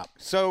 Yeah. Pop.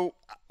 So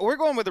we're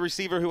going with a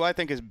receiver who I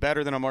think is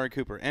better than Amari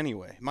Cooper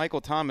anyway.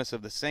 Michael Thomas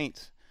of the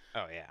Saints.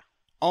 Oh yeah.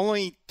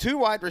 Only two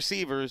wide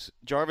receivers,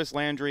 Jarvis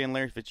Landry and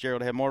Larry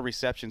Fitzgerald, had more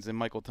receptions than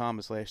Michael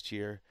Thomas last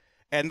year.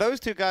 And those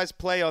two guys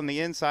play on the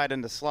inside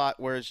in the slot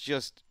where it's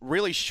just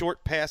really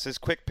short passes,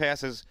 quick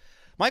passes.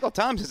 Michael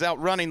Thomas is out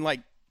running like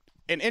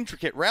an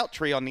intricate route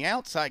tree on the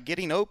outside,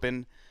 getting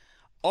open.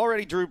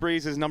 Already Drew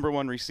Brees is number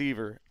one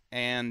receiver.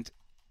 And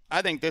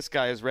I think this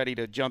guy is ready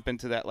to jump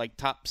into that like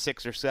top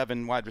 6 or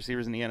 7 wide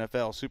receivers in the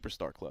NFL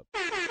Superstar Club.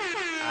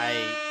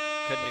 I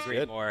couldn't agree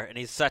good. more. And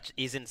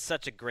he's in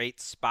such a great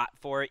spot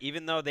for it.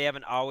 Even though they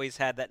haven't always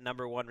had that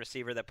number one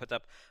receiver that puts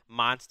up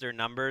monster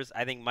numbers,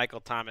 I think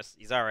Michael Thomas,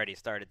 he's already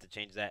started to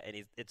change that,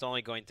 and it's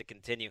only going to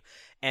continue.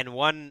 And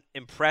one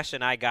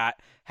impression I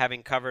got,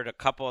 having covered a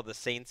couple of the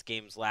Saints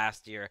games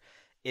last year,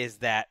 is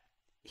that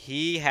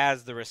he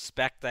has the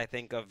respect, I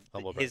think, of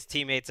his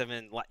teammates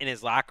in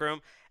his locker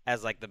room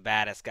as like the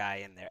baddest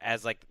guy in there,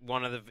 as like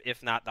one of the,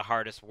 if not the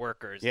hardest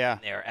workers in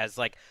there, as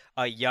like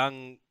a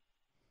young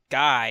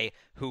guy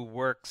who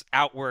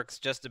outworks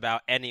just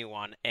about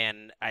anyone,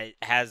 and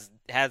has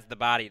the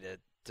body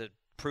to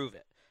prove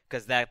it,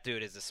 because that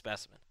dude is a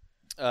specimen.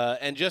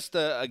 And just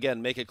to,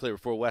 again, make it clear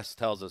before Wes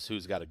tells us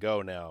who's got to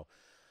go now,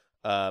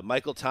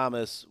 Michael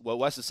Thomas, what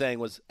Wes is saying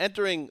was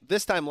entering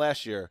this time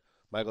last year,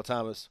 Michael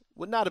Thomas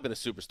would not have been a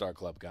Superstar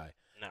Club guy.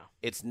 No.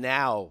 It's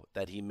now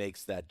that he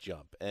makes that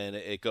jump, and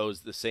it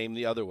goes the same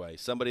the other way.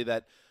 Somebody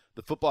that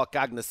the football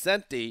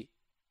cognoscenti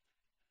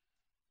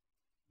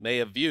may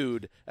have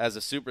viewed as a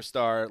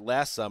superstar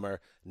last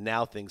summer,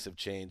 now things have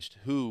changed.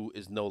 Who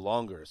is no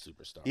longer a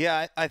superstar?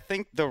 Yeah, I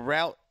think the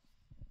route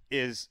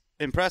is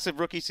impressive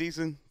rookie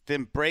season,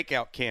 then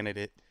breakout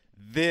candidate,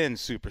 then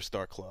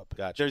Superstar Club.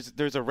 Gotcha.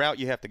 There's a route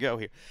you have to go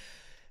here.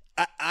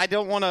 I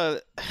don't want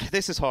to –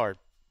 this is hard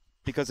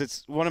because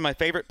it's one of my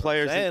favorite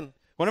players.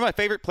 One of my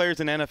favorite players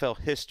in NFL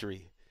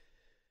history.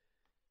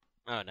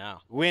 Oh, no.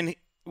 When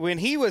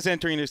he was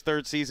entering his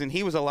third season,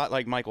 he was a lot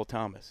like Michael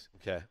Thomas.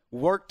 Okay.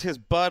 Worked his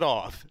butt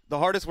off. The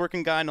hardest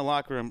working guy in the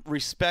locker room.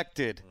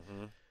 Respected.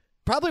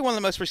 Probably one of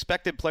the most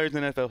respected players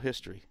in NFL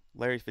history,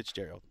 Larry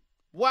Fitzgerald.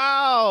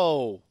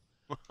 Wow.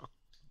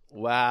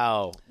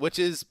 Wow. Which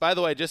is, by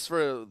the way, just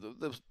for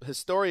the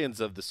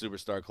historians of the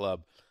Superstar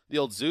Club, the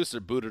old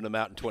Zeuser booted him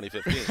out in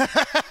 2015.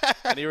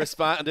 And he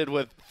responded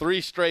with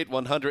 3 straight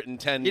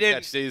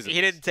 110-catch seasons.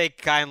 He didn't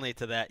take kindly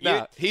to that.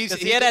 No, he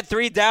had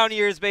 3 down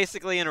years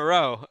basically in a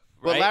row.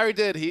 Well, right? Larry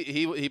did.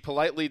 He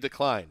politely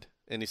declined,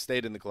 and he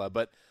stayed in the club.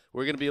 But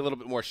we're going to be a little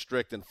bit more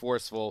strict and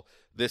forceful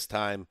this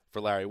time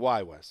for Larry.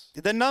 Why, Wes?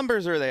 The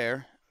numbers are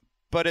there,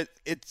 but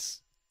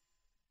it's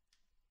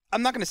 –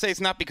 I'm not going to say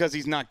it's not because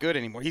he's not good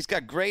anymore. He's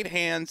got great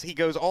hands. He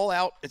goes all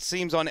out, it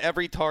seems, on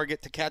every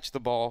target to catch the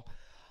ball.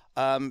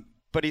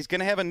 But he's going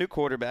to have a new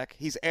quarterback.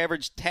 He's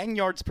averaged 10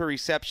 yards per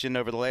reception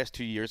over the last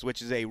 2 years,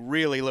 which is a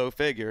really low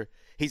figure.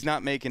 He's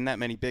not making that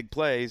many big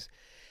plays.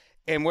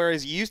 And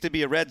whereas he used to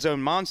be a red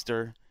zone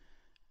monster,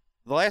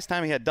 the last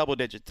time he had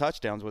double-digit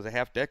touchdowns was a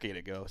half-decade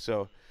ago.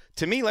 So,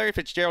 to me, Larry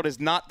Fitzgerald is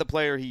not the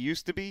player he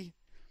used to be.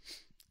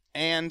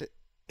 And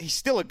he's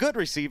still a good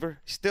receiver.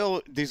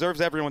 Still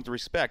deserves everyone's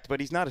respect, but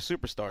he's not a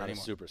superstar anymore.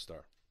 Not a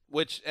superstar.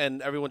 Which,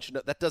 and everyone should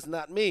know, that does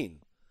not mean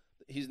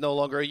he's no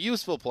longer a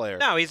useful player.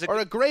 No, he's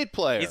a great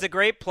player. He's a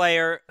great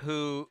player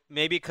who,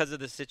 maybe because of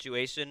the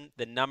situation,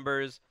 the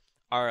numbers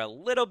are a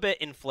little bit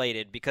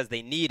inflated because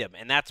they need him,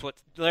 and that's what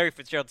Larry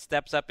Fitzgerald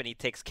steps up and he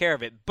takes care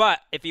of it. But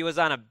if he was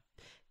on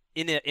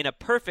in a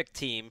perfect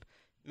team,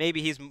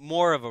 maybe he's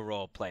more of a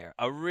role player,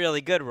 a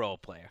really good role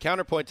player.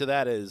 Counterpoint to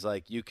that is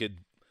like you could,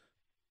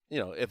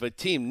 if a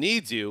team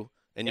needs you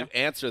and you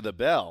answer the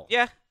bell.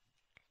 Yeah.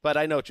 But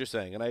I know what you're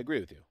saying, and I agree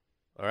with you.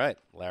 All right,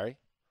 Larry.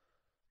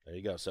 There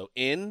you go. So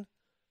in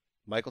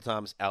Michael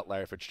Thomas, out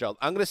Larry Fitzgerald.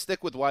 I'm going to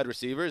stick with wide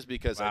receivers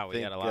because I think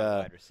we got a lot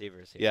of wide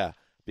receivers here. Yeah.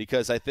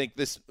 because I think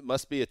this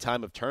must be a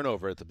time of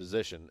turnover at the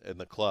position in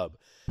the club,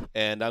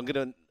 and I'm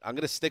gonna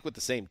stick with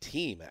the same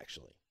team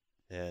actually,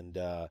 and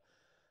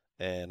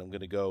I'm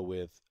gonna go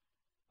with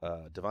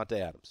Davante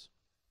Adams.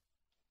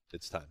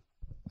 It's time.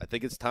 I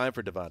think it's time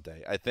for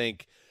Davante. I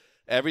think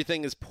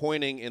everything is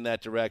pointing in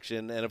that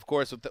direction, and of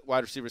course, with the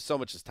wide receivers, so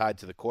much is tied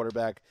to the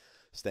quarterback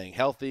staying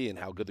healthy and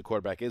how good the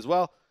quarterback is.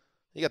 Well,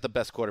 you got the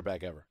best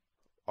quarterback ever,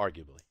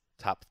 arguably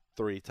top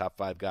 3, top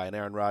 5 guy, and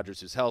Aaron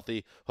Rodgers, who's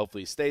healthy.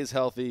 Hopefully, he stays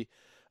healthy.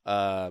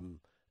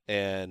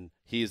 And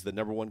he's the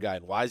number 1 guy.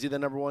 And why is he the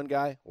number 1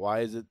 guy?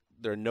 Why is it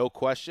there? No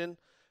question,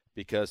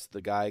 because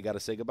the guy I got to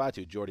say goodbye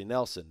to, Jordy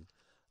Nelson.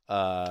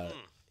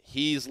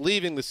 He's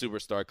leaving the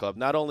Superstar Club.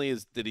 Not only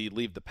did he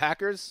leave the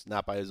Packers,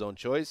 not by his own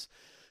choice.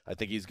 I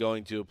think he's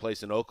going to a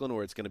place in Oakland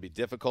where it's going to be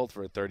difficult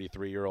for a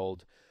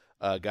 33-year-old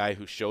guy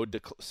who showed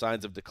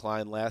signs of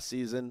decline last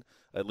season,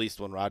 at least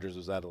when Rodgers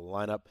was out of the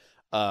lineup.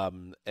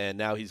 And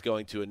now he's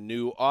going to a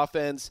new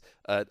offense,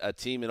 a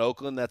team in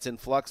Oakland that's in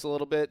flux a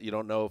little bit. You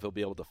don't know if he'll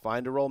be able to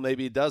find a role.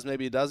 Maybe he does,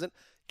 maybe he doesn't.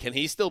 Can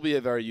he still be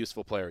a very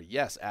useful player?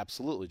 Yes,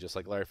 absolutely, just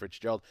like Larry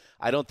Fitzgerald.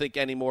 I don't think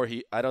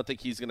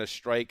he's going to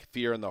strike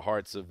fear in the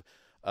hearts of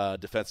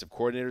defensive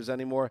coordinators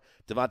anymore.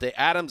 Davante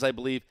Adams, I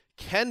believe,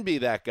 can be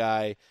that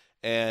guy.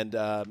 And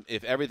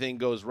if everything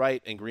goes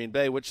right in Green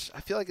Bay, which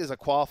I feel like is a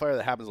qualifier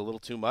that happens a little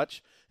too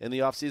much in the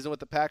offseason with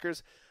the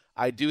Packers,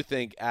 I do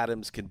think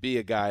Adams can be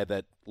a guy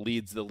that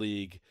leads the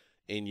league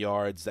in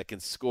yards, that can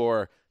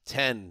score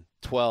 10,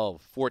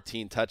 12,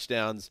 14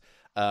 touchdowns,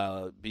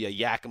 be a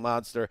yak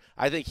monster.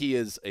 I think he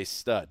is a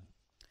stud.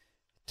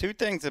 2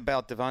 things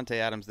about Davante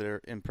Adams that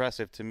are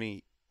impressive to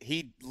me.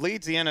 He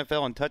leads the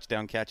NFL in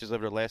touchdown catches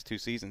over the last 2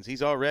 seasons.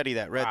 He's already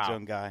that red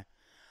zone guy.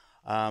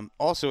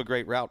 Also a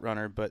great route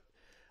runner, but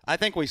I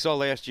think we saw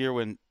last year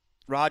when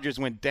Rodgers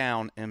went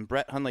down and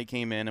Brett Hundley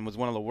came in and was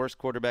one of the worst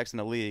quarterbacks in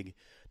the league,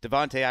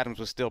 Davante Adams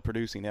was still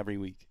producing every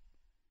week.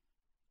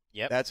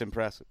 Yep. That's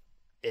impressive.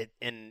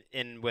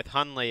 And with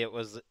Hundley, it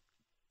was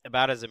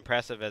about as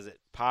impressive as it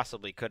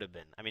possibly could have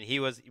been. I mean, he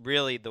was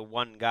really the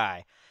one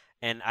guy.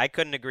 And I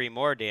couldn't agree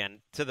more, Dan,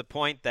 to the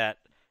point that,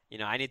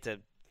 I need to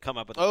come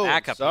up with a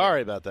backup.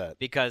 Sorry about that.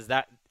 Because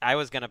I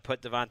was going to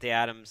put Davante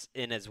Adams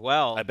in as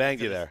well. I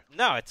banged you there.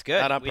 No, it's good.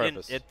 Not on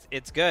purpose.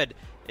 It's good.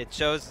 It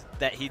shows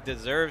that he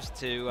deserves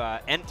to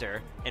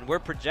enter, and we're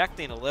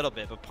projecting a little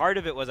bit. But part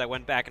of it was I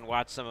went back and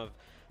watched some of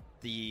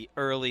the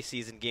early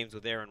season games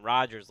with Aaron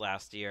Rodgers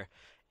last year,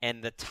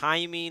 and the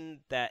timing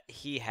that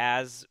he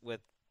has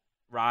with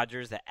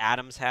Rodgers, that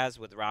Adams has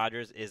with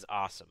Rodgers, is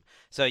awesome.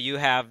 So you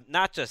have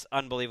not just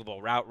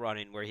unbelievable route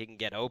running where he can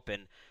get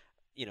open,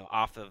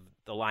 off of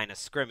the line of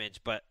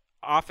scrimmage, but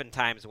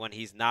oftentimes when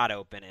he's not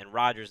open and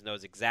Rodgers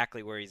knows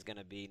exactly where he's going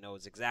to be,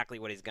 knows exactly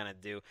what he's going to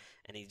do,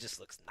 and he just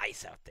looks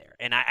nice out there.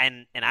 And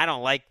I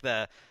don't like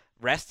the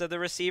rest of the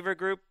receiver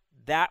group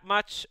that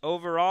much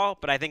overall,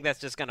 but I think that's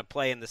just going to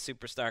play in the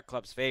Superstar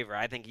Club's favor.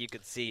 I think you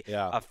could see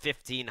a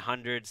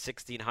 1,500,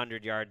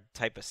 1,600-yard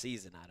type of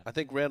season out of him. I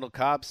think Randall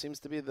Cobb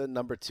seems to be the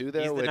number 2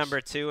 there. He's the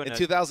number 2. In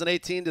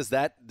 2018, does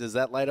that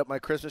light up my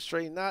Christmas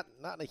tree? Not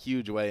in a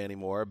huge way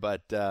anymore,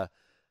 but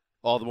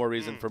all the more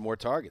reason for more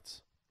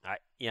targets.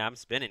 I'm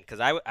spinning because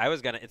I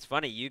was going to – it's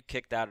funny, you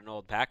kicked out an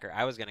old Packer.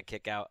 I was going to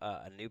kick out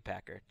a new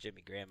Packer,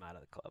 Jimmy Graham, out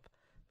of the club,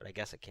 but I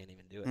guess I can't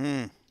even do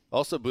it.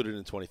 Also booted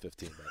in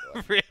 2015, by the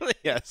way. Really?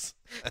 Yes.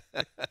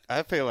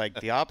 I feel like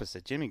the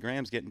opposite. Jimmy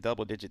Graham's getting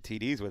double-digit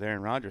TDs with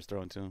Aaron Rodgers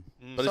throwing to him.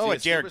 But so what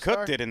Jared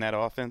Cook did in that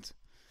offense.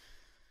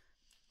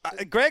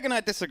 Greg and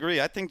I disagree.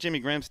 I think Jimmy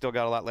Graham still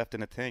got a lot left in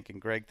the tank, and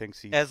Greg thinks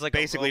he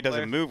basically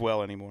doesn't move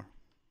well anymore.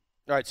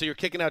 All right, so you're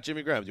kicking out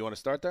Jimmy Graham. Do you want to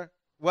start there?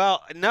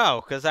 Well,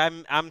 no, because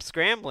I'm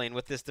scrambling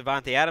with this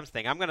Davante Adams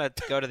thing. I'm going to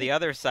go to the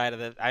other side of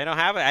the – I don't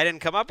have it. I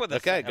didn't come up with a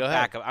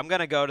backup. I'm going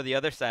to go to the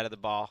other side of the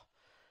ball,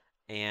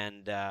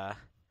 and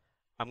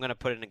I'm going to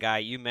put in a guy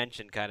you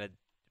mentioned kind of,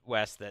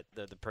 Wes, that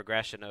the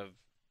progression of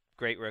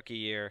great rookie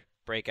year,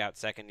 breakout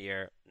second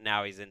year,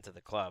 now he's into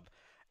the club.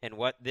 And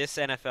what this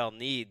NFL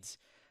needs,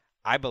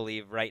 I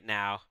believe, right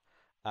now,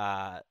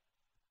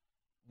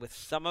 with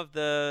some of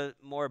the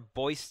more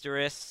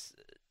boisterous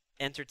 –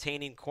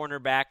 entertaining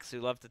cornerbacks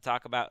who love to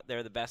talk about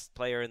they're the best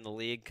player in the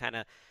league, kind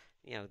of,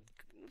 a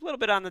little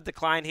bit on the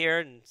decline here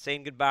and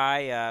saying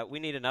goodbye. We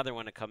need another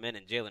one to come in,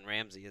 and Jalen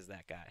Ramsey is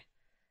that guy.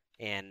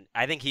 And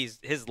I think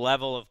his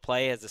level of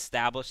play has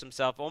established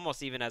himself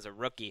almost even as a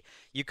rookie.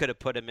 You could have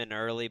put him in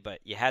early,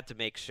 but you had to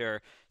make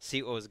sure,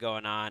 see what was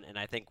going on, and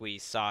I think we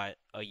saw it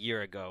a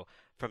year ago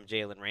from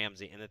Jalen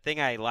Ramsey. And the thing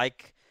I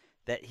like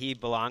that he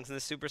belongs in the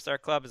Superstar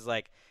Club is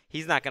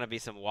he's not going to be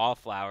some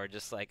wallflower,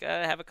 just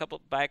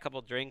buy a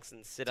couple drinks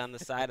and sit on the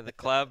side of the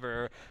club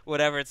or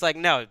whatever. It's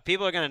no,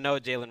 people are going to know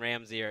Jalen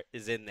Ramsey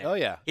is in there. Oh,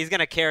 yeah. He's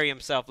going to carry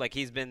himself like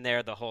he's been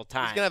there the whole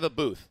time. He's going to have a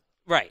booth.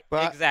 Right,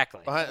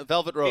 exactly. Behind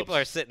velvet ropes. People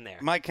are sitting there.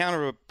 My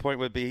counterpoint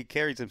would be he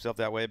carries himself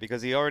that way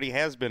because he already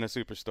has been a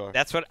superstar.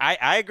 That's what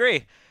I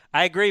agree.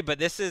 I agree, but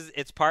it's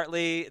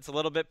a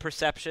little bit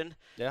perception.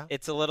 Yeah.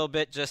 It's a little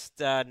bit just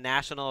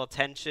national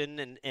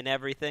attention and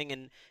everything.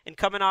 And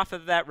coming off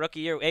of that rookie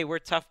year, hey, we're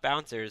tough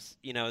bouncers.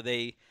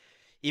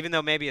 even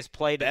though maybe his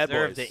play Bad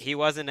deserved boys. it, he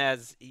wasn't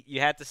as – you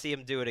had to see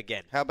him do it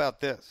again. How about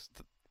this?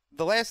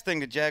 The last thing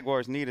the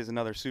Jaguars need is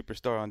another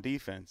superstar on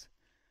defense.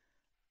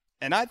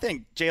 And I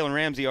think Jalen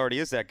Ramsey already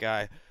is that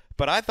guy.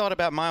 But I thought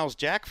about Miles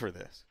Jack for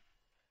this.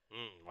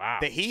 Wow.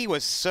 That he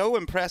was so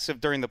impressive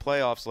during the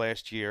playoffs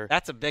last year.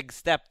 That's a big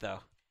step, though.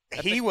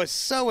 He was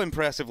so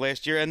impressive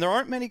last year, and there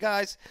aren't many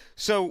guys.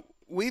 So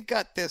we've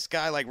got this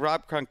guy like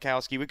Rob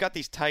Gronkowski. We've got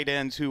these tight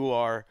ends who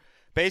are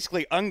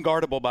basically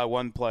unguardable by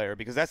one player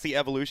because that's the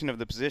evolution of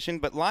the position.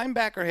 But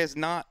linebacker has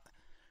not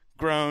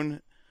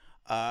grown.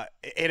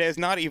 It has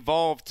not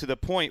evolved to the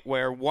point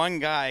where one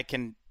guy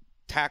can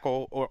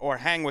tackle or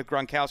hang with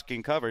Gronkowski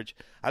in coverage.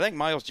 I think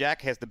Miles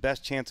Jack has the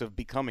best chance of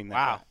becoming that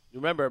guy. You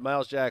remember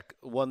Miles Jack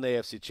won the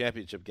AFC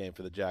Championship game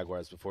for the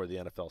Jaguars before the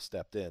NFL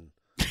stepped in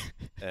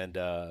and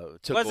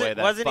took away that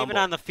wasn't fumble. even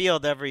on the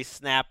field every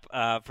snap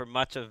for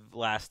much of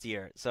last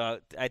year. So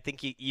I think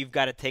you've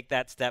got to take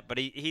that step. But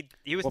he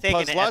was taking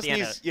it at the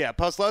end of Yeah,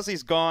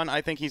 Puslesny's gone.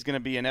 I think he's going to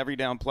be an every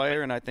down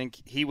player, and I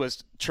think he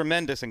was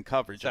tremendous in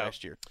coverage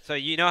last year. So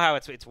you know how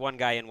it's one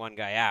guy in, one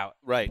guy out.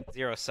 Right.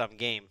 Zero-sum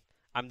game.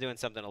 I'm doing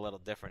something a little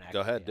different,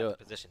 actually. Go ahead, do it.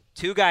 Position.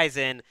 2 guys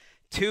in,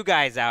 2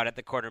 guys out at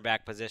the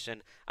cornerback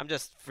position. I'm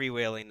just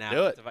freewheeling now.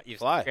 Do it. You've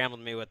Fly.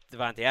 scrambled me with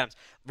Devontae Adams.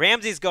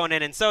 Ramsey's going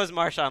in, and so is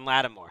Marshawn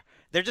Lattimore.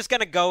 They're just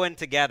going to go in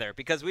together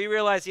because we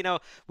realized,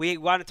 we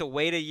wanted to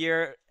wait a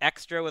year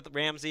extra with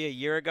Ramsey a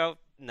year ago.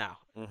 No,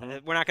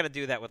 we're not going to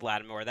do that with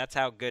Lattimore. That's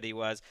how good he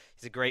was.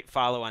 He's a great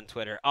follow on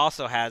Twitter.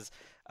 Also has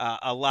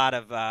a lot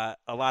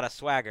of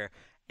swagger.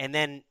 And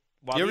then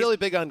You're really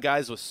big on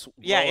guys with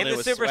in the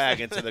with super swag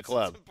into the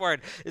club. It's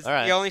important. It's All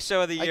right. the only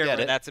show of the I year get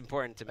where it. that's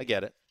important to me. I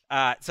get it.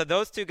 So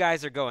those 2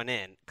 guys are going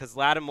in because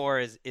Lattimore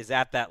is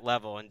at that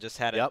level and just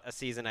had a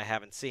season I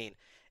haven't seen.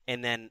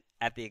 And then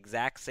at the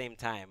exact same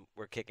time,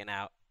 we're kicking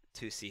out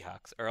 2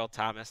 Seahawks, Earl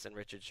Thomas and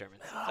Richard Sherman.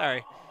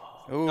 Sorry.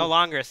 Ooh. No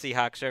longer a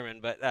Seahawk Sherman,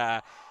 but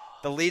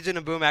the Legion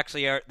of Boom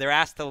actually they're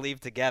asked to leave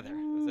together.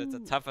 It's a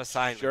tough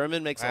assignment.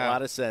 Sherman makes a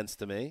lot of sense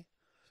to me.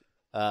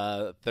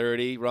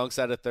 30, wrong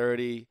side of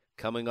 30,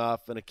 coming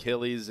off an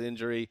Achilles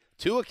injury,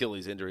 2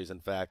 Achilles injuries, in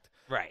fact.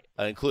 Right.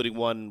 Including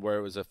one where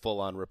it was a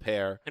full-on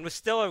repair. And was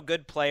still a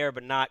good player,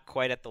 but not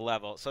quite at the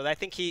level. So I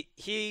think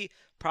he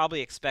probably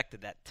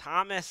expected that.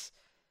 Thomas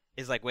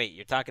is like, wait,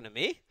 you're talking to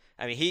me?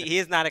 I mean, he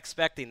is not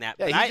expecting that.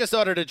 Yeah, but he just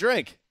ordered a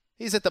drink.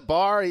 He's at the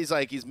bar. He's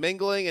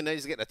mingling, and then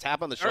he's getting a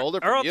tap on the shoulder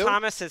from Earl you.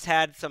 Thomas has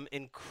had some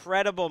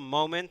incredible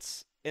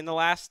moments in the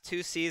last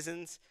 2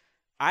 seasons.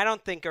 I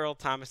don't think Earl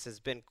Thomas has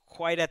been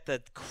quite at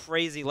the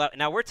crazy level.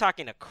 Now, we're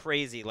talking a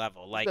crazy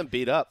level, like He's been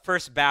beat up.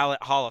 first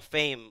ballot Hall of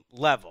Fame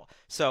level.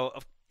 So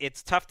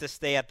it's tough to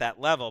stay at that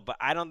level, but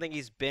I don't think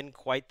he's been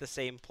quite the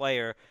same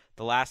player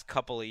the last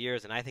couple of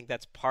years, and I think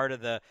that's part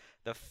of the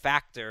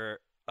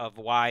factor of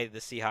why the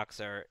Seahawks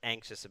are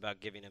anxious about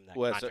giving him that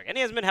contract. And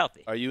he hasn't been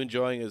healthy. Are you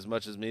enjoying as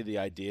much as me the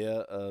idea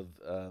of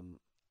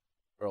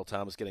Earl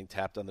Thomas getting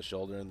tapped on the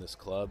shoulder in this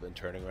club and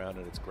turning around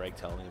and it's Greg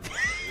telling him?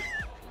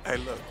 Hey,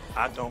 look,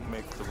 I don't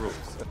make the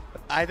rules.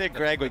 I think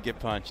Greg would get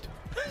punched.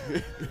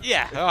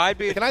 Yeah. Oh, I'd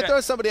be. Can I throw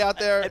somebody out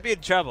there? I'd be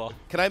in trouble.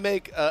 Can I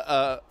make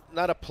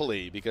not a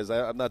plea because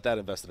I'm not that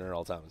invested in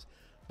Earl Thomas,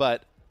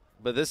 but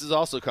this is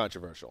also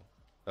controversial,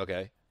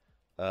 okay,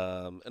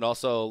 and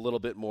also a little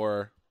bit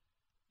more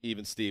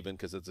even Steven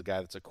because it's a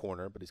guy that's a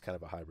corner, but he's kind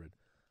of a hybrid.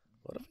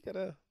 What if we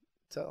gotta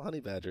tell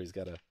Honey Badger he's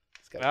gotta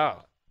step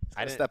out?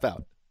 I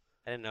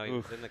didn't know he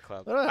was in the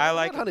club. No, I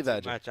like Honey him too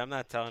Badger. much. I'm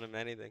not telling him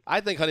anything.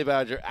 I think Honey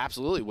Badger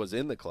absolutely was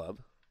in the club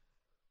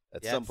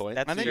at some point.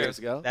 That's I think true. years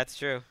ago. That's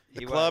true.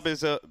 The club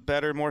is a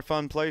better, more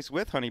fun place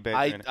with Honey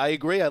Badger in it. I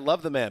agree. I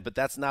love the man, but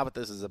that's not what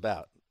this is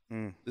about.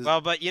 Well,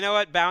 but you know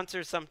what?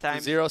 Bouncers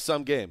sometimes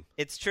zero-sum game.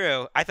 It's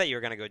true. I thought you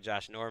were going to go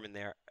Josh Norman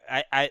there.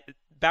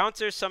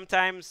 Bouncers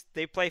sometimes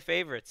they play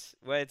favorites.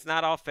 Well, it's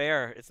not all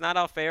fair. It's not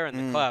all fair in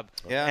the club.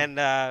 Yeah.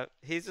 And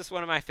he's just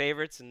one of my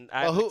favorites. And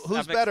who's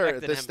I've better at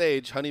expected this him.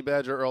 stage, Honey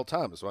Badger or Earl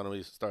Thomas? Why don't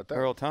we start there?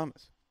 Earl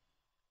Thomas.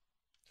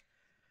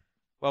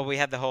 Well, we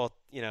had the whole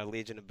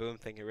Legion of Boom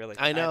thing. It really.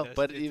 I know, tied those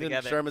but two even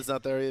together. Sherman's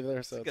not there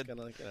either, so it's good. kind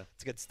of like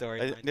It's a good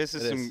story. This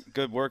is some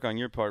good work on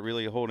your part,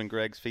 really holding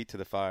Greg's feet to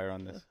the fire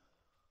on this.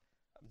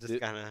 I'm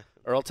just kind of.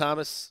 Earl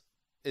Thomas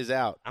is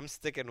out. I'm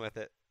sticking with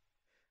it.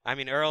 I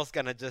mean, Earl's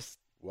gonna just.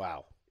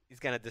 Wow. He's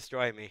gonna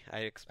destroy me. I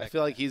expect. I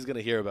feel like he's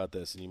gonna hear about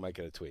this, and you might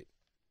get a tweet.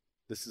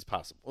 This is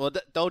possible. Well,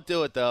 don't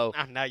do it though.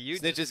 Now you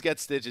snitches get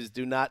stitches.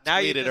 Do not Now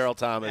tweet you at just- Earl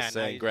Thomas yeah, now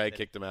saying you Greg just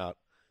kicked him out.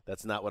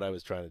 That's not what I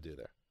was trying to do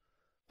there.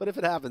 But if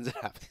it happens, it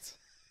happens.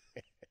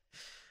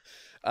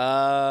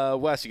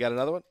 Wes, you got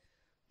another one?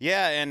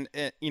 Yeah, and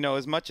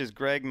as much as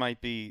Greg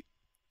might be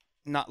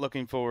not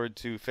looking forward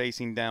to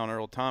facing down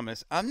Earl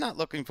Thomas, I'm not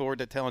looking forward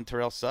to telling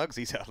Terrell Suggs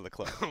he's out of the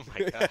club. Oh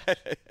my gosh.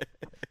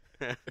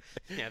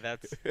 Yeah,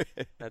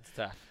 that's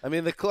tough. I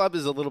mean, the club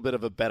is a little bit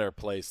of a better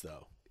place,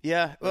 though.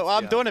 Yeah, well,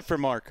 I'm doing it for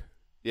Mark.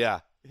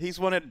 Yeah. He's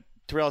wanted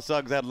Terrell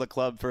Suggs out of the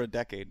club for a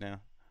decade now.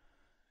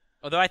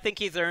 Although I think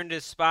he's earned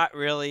his spot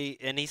really,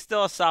 and he's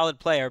still a solid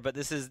player. But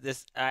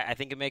I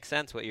think it makes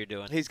sense what you're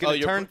doing. He's going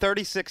to turn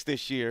 36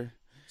 this year.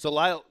 So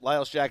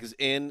Lyles Jack is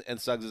in and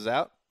Suggs is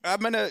out?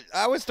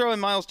 I was throwing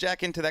Miles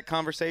Jack into that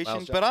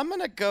conversation, but I'm going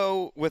to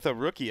go with a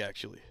rookie,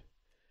 actually.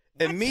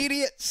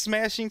 Immediate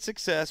smashing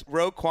success,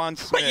 Roquan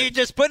Smith. But you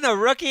just putting a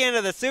rookie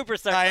into the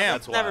superstar I club. am.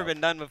 That's never been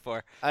done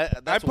before.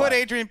 I put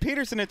Adrian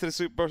Peterson into the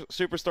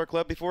superstar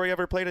club before he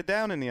ever played it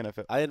down in the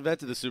NFL. I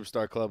invented the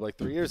superstar club like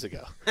 3 years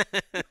ago.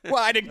 Well,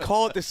 I didn't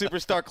call it the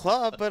superstar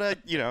club, but,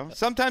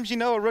 sometimes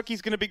a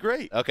rookie's going to be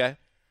great. Okay.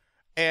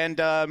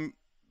 And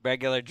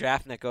regular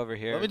draftnik over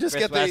here. Let me just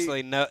Chris get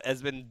Wesley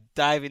has been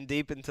diving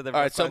deep into the. All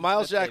right, so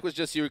Miles Jack was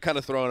just, you were kind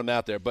of throwing him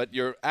out there, but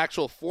your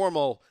actual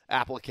formal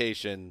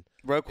application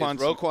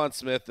Roquan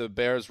Smith, the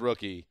Bears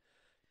rookie,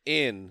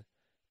 in,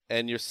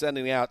 and you're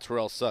sending out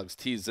Terrell Suggs,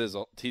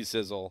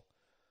 T-Sizzle,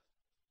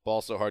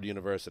 Ball So Hard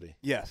University.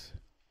 Yes.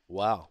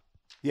 Wow.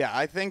 Yeah,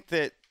 I think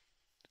that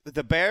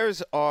the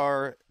Bears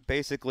are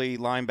basically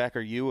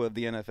linebacker U of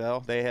the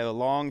NFL. They have a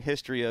long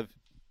history of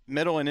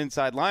middle and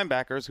inside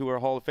linebackers who are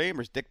Hall of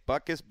Famers. Dick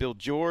Butkus, Bill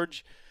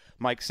George,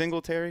 Mike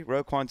Singletary,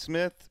 Roquan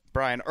Smith,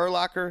 Brian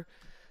Urlacher.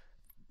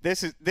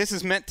 This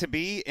is meant to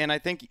be, and I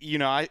think, you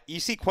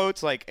see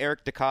quotes like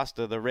Eric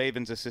DeCosta, the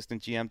Ravens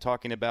assistant GM,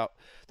 talking about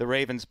the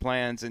Ravens'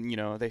 plans, and,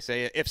 they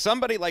say if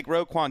somebody like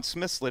Roquan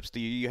Smith slips to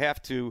you, you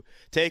have to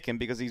take him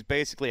because he's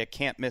basically a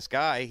can't-miss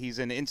guy. He's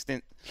an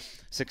instant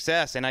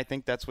success, and I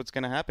think that's what's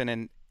going to happen.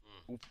 And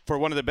for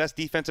one of the best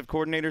defensive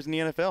coordinators in the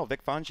NFL,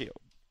 Vic Fangio.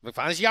 It's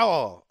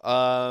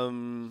a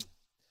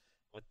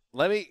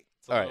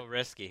little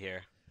risky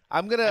here.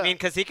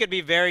 Because he could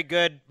be very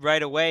good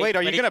right away. Wait,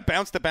 are you going to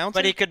bounce the bouncer?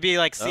 But he could be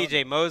like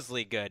C.J.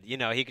 Mosley good.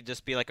 He could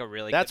just be like a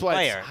really good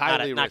player. It's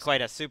highly not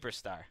quite a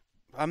superstar.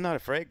 I'm not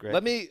afraid, Greg.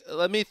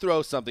 Let me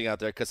throw something out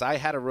there because I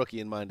had a rookie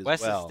in mind as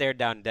Wes well. Has stared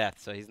down death,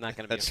 so he's not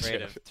going to be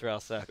afraid of Terrell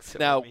Suggs.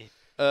 Now,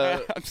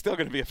 I'm still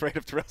going to be afraid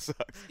of Terrell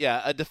Suggs.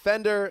 Yeah, a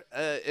defender,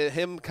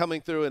 him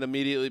coming through and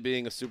immediately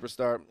being a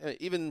superstar,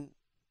 even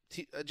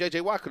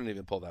J.J. Watt couldn't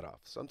even pull that off.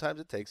 Sometimes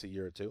it takes a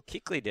year or two.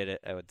 Kuechly did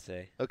it, I would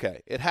say.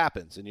 Okay, it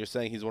happens, and you're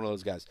saying he's one of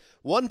those guys.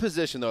 One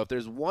position, though, if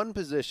there's one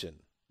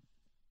position,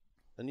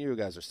 and you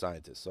guys are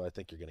scientists, so I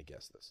think you're going to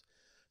guess this.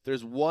 If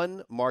there's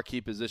one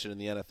marquee position in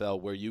the NFL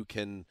where you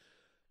can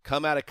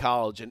come out of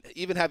college and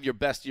even have your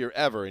best year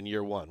ever in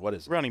year one, what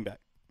is it? Running back.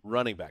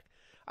 Running back.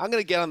 I'm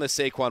going to get on the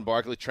Saquon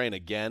Barkley train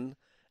again,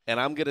 and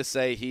I'm going to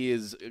say he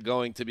is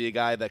going to be a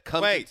guy that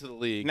comes into the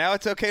league. Now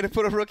it's okay to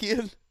put a rookie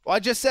in? Well, I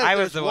just said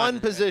there's one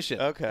position.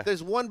 Okay.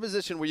 There's one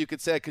position where you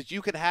could say, because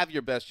you could have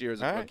your best year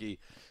as a rookie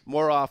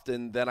more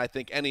often than I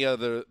think any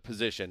other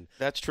position.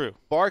 That's true.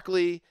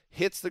 Barkley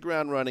hits the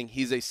ground running.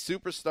 He's a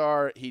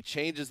superstar. He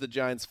changes the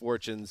Giants'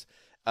 fortunes.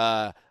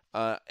 And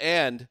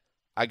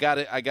I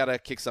gotta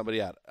kick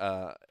somebody out.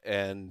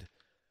 And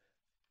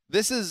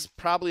this is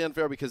probably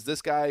unfair because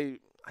this guy,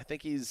 I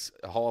think he's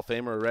a Hall of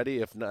Famer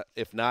already.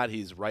 If not,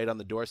 he's right on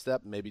the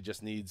doorstep. Maybe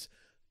just needs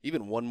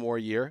even one more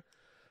year.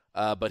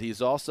 But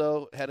he's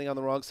also heading on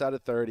the wrong side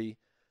of 30,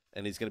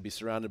 and he's going to be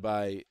surrounded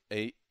by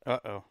a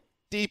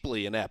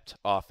deeply inept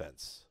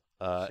offense.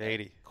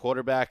 Shady.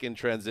 Quarterback in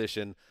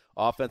transition,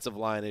 offensive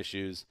line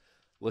issues.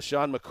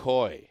 LaShawn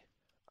McCoy.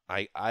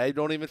 I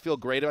don't even feel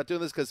great about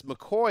doing this because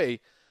McCoy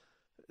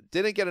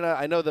didn't get enough.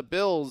 I know the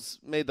Bills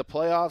made the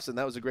playoffs, and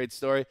that was a great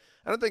story.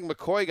 I don't think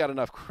McCoy got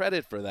enough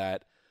credit for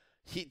that.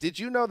 Did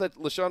you know that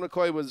LaShawn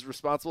McCoy was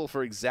responsible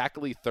for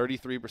exactly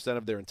 33%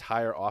 of their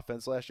entire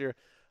offense last year?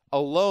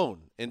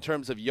 Alone, in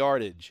terms of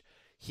yardage,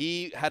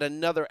 he had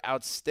another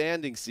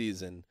outstanding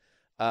season.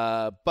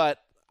 But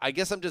I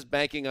guess I'm just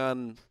banking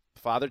on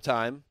father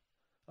time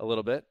a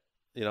little bit,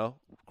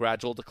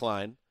 gradual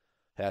decline,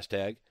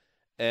 hashtag.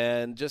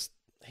 And just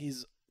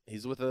he's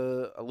with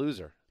a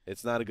loser.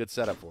 It's not a good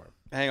setup for him.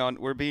 Hang on.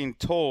 We're being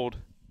told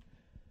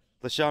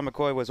LaShawn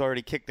McCoy was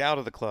already kicked out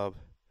of the club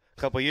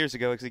a couple of years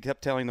ago because he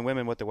kept telling the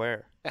women what to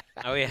wear.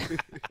 Oh, yeah.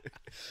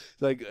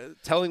 Like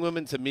telling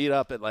women to meet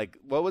up at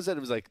what was it? It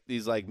was like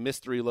these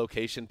mystery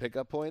location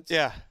pickup points.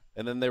 Yeah.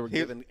 And then they were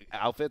given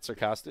outfits or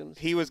costumes.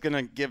 He was going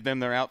to give them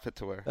their outfit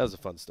to wear. That was a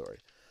fun story.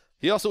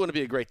 He also wouldn't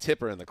be a great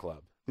tipper in the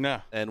club.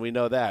 No. And we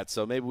know that.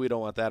 So maybe we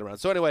don't want that around.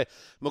 So anyway,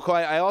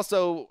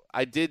 McCoy,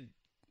 I did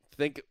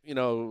think,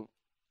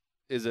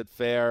 is it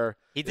fair?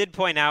 He did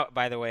point out,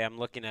 by the way, I'm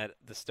looking at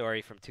the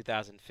story from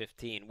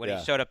 2015. When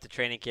he showed up to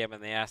training camp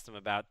and they asked him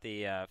about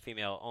the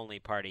female-only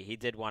party, he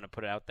did want to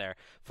put it out there.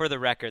 For the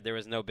record, there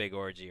was no big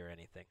orgy or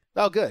anything.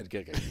 Oh, good.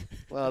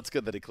 Well, it's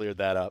good that he cleared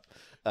that up.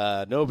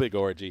 No big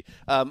orgy.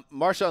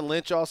 Marshawn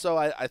Lynch also,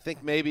 I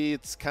think maybe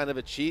it's kind of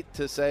a cheat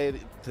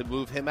to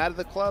move him out of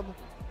the club,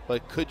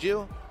 but could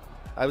you?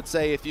 I would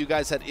say if you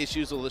guys had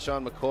issues with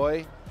LaShawn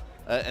McCoy,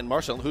 and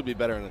Marshawn, who'd be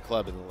better in a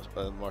club than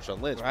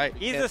Marshawn Lynch? Right.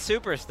 He's a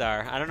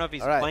superstar. I don't know if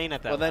he's playing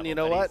at that level. Well, then you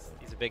know what?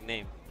 He's a big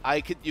name.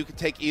 You could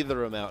take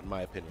either of them out, in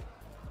my opinion.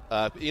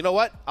 You know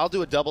what? I'll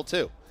do a double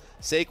too.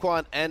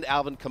 Saquon and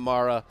Alvin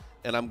Kamara,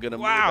 and I'm going to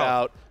move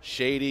out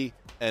Shady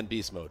and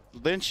Beast Mode.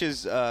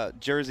 Lynch's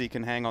jersey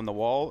can hang on the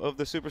wall of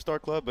the Superstar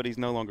Club, but he's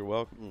no longer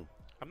welcome.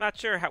 I'm not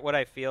sure how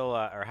I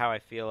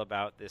feel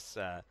about this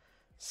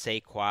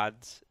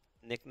Saquad's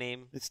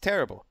nickname. It's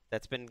terrible.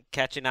 That's been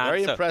catching on.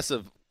 Very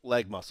impressive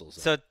leg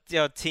muscles. So,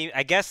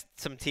 I guess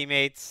some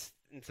teammates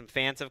and some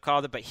fans have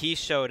called it, but he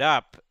showed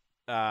up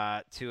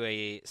to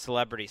a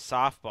celebrity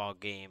softball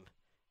game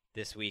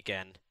this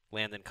weekend,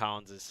 Landon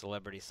Collins'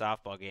 celebrity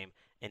softball game,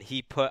 and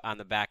he put on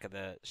the back of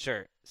the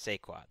shirt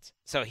Saquads.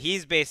 So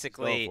he's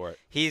basically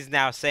he's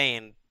now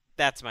saying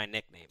that's my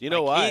nickname. You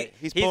know why?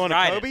 He's pulling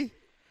a Kobe?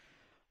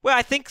 Well,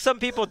 I think some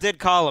people did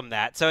call him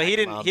that. So he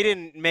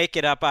didn't make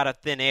it up out of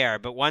thin air,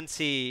 but once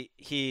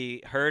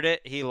he heard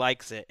it, he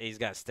likes it. He's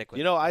got to stick with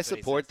it. I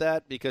support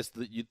that because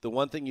the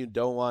one thing you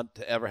don't want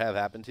to ever have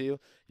happen to you,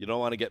 you don't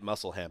want to get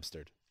muscle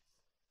hamstered.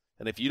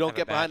 And if you don't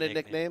get behind a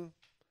nickname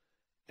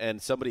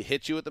and somebody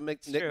hits you with the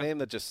nickname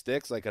that just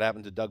sticks, like it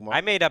happened to Doug Martin.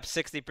 I made up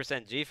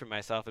 60% G for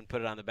myself and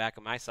put it on the back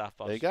of my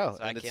softball. There you go,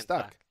 so and I it's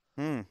stuck.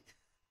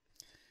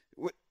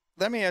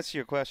 Let me ask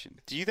you a question.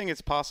 Do you think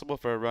it's possible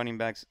for a running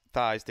back's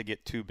thighs to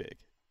get too big?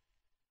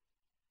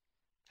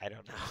 I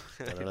don't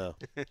know. I don't know.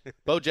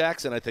 Bo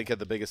Jackson, I think, had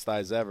the biggest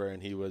thighs ever,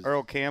 and he was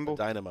Earl Campbell,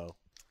 dynamo.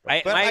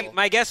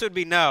 My guess would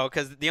be no,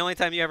 because the only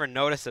time you ever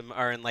notice him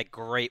are in like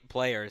great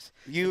players.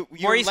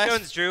 Maurice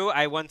Jones-Drew,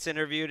 I once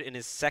interviewed in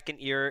his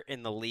second year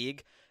in the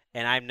league,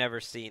 and I've never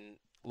seen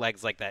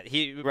legs like that.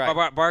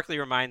 Barkley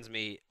reminds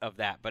me of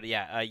that, but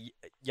yeah,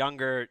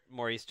 younger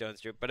Maurice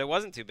Jones-Drew, but it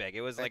wasn't too big.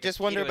 It was like I just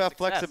wonder about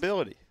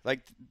flexibility.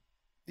 Like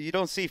you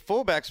don't see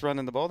fullbacks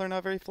running the ball; they're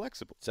not very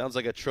flexible. Sounds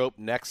like a trope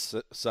next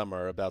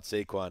summer about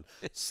Saquon.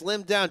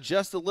 Slimmed down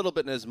just a little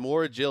bit and has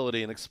more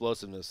agility and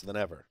explosiveness than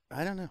ever.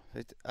 I don't know.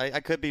 I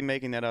could be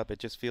making that up. It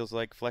just feels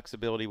like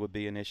flexibility would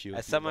be an issue.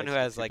 As someone who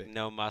has like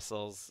no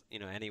muscles,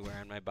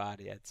 anywhere in my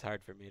body, it's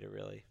hard for me to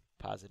really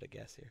posit a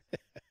guess here.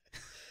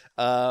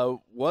 I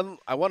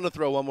wanted to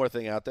throw one more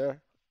thing out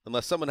there.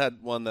 Unless someone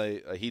had won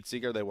a heat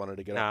seeker they wanted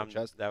to get off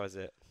their chest. That was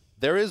it.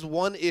 There is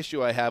one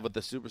issue I have with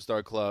the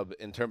Superstar Club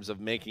in terms of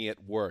making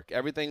it work.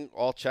 Everything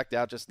all checked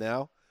out just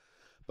now,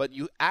 but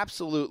we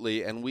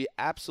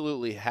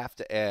absolutely have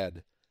to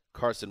add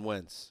Carson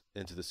Wentz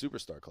into the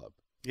Superstar Club.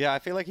 Yeah, I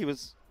feel like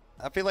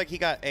he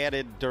got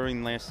added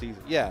during last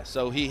season. Yeah,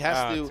 so he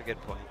has to. That's a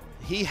good point.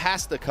 He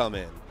has to come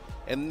in,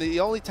 and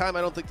the only time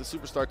I don't think the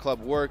Superstar Club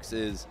works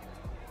is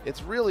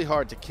it's really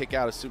hard to kick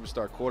out a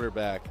superstar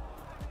quarterback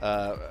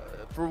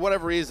for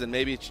whatever reason.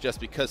 Maybe it's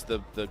just because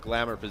the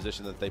glamour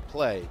position that they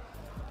play.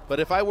 But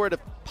if I were to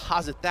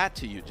posit that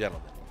to you,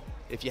 gentlemen,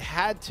 if you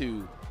had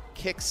to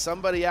kick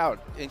somebody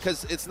out,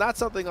 because it's not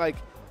something like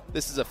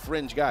this is a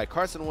fringe guy.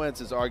 Carson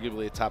Wentz is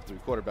arguably a top 3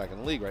 quarterback in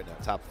the league right now,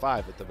 top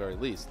 5 at the very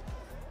least.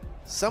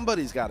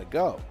 Somebody's got to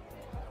go.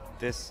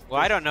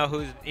 I don't know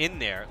who's in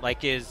there.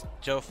 Like, is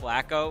Joe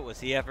Flacco? Was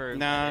he ever?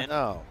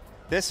 No.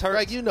 This hurts.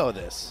 Greg, you know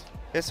this.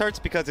 This hurts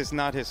because it's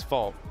not his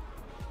fault.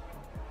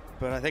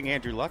 But I think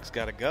Andrew Luck's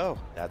got to go.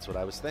 That's what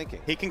I was thinking.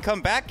 He can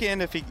come back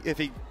in if he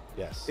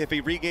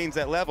regains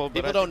that level. But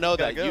people don't know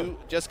that.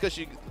 Just because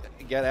you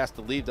get asked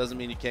to leave doesn't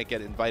mean you can't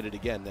get invited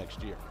again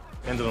next year.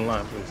 End of the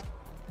line, please.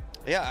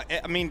 Yeah,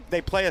 I mean,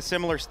 they play a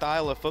similar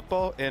style of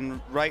football,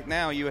 and right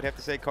now you would have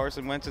to say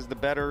Carson Wentz is the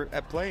better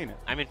at playing it.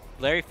 I mean,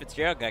 Larry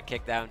Fitzgerald got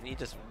kicked out, and he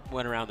just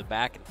went around the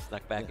back and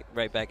snuck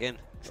right back in.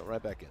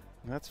 Right back in.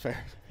 That's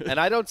fair. And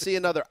I don't see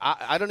another.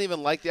 I don't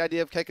even like the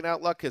idea of kicking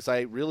out Luck because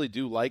I really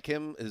do like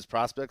him, his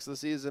prospects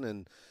this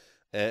season,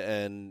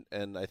 and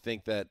I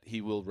think that he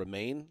will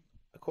remain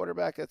a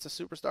quarterback that's a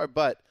superstar.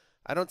 But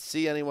I don't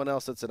see anyone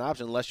else that's an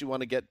option unless you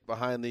want to get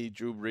behind the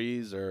Drew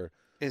Brees or.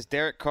 Is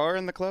Derek Carr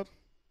in the club?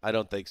 I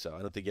don't think so.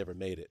 I don't think he ever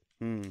made it.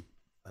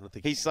 I don't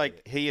think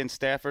he and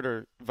Stafford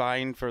are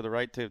vying for the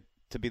right to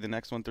be the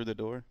next one through the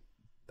door.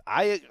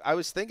 I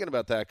was thinking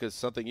about that because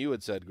something you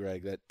had said,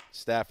 Greg, that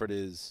Stafford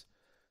is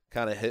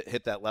kind of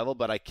hit that level,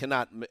 but I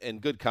cannot, in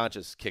good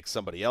conscience, kick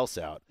somebody else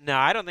out. No,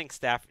 I don't think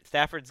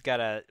Stafford's got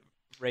to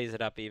raise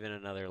it up even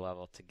another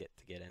level to get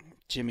in.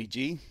 Jimmy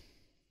G,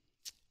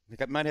 I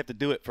think I might have to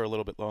do it for a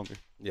little bit longer.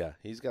 Yeah,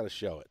 he's got to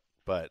show it,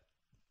 but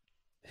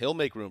he'll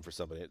make room for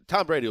somebody.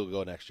 Tom Brady will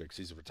go next year because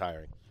he's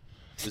retiring.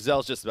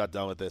 Gisele's just about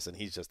done with this, and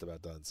he's just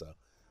about done. So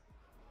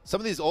some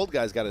of these old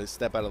guys got to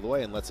step out of the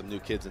way and let some new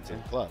kids into the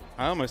club.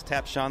 I almost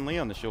tapped Sean Lee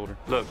on the shoulder.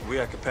 Look, we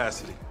at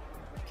capacity.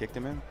 Kicked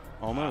him in?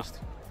 Almost.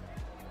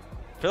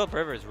 Phillip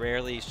Rivers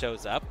rarely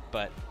shows up,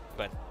 but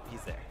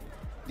he's there.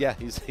 Yeah,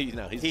 he's a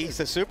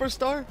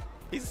superstar?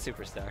 He's a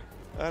superstar.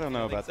 I don't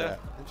know about that.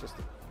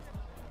 Interesting.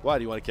 Why,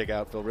 do you want to kick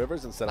out Phil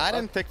Rivers instead of I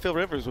didn't think Phil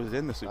Rivers was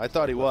in the Super Bowl. I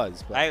thought he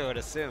was. But I would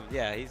assume,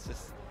 yeah, he's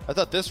just. I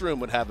thought this room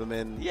would have him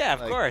in. Yeah,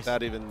 of course.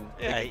 Without even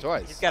thinking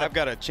twice. I've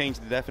got to change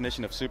the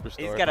definition of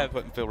superstar if I'm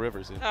putting Phil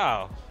Rivers in. Oh,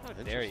 how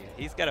dare you.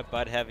 He's got a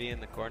Bud Heavy in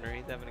the corner.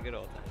 He's having a good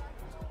old time.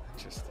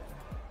 Interesting.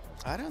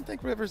 I don't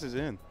think Rivers is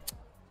in.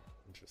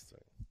 Interesting.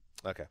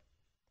 Okay.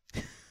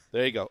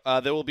 There you go.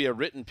 There will be a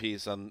written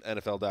piece on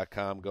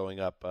NFL.com going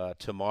up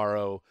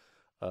tomorrow,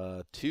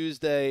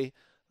 Tuesday,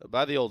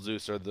 by the old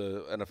Zeus or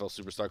the NFL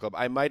Superstar Club.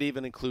 I might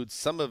even include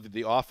some of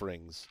the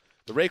offerings.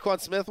 The Raekwon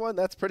Smith one,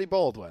 that's pretty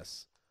bold,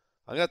 Wes.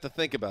 I'm going to have to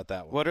think about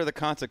that one. What are the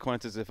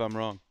consequences if I'm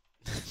wrong?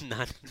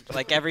 None.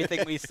 Like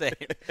everything we say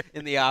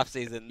in the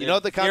offseason. You know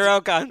the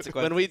zero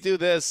consequences. When we do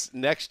this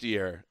next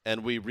year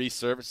and we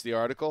resurface the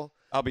article,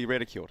 I'll be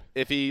ridiculed.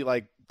 If he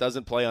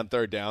doesn't play on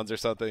third downs or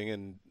something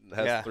and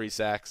has 3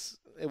 sacks,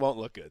 it won't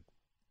look good.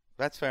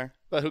 That's fair.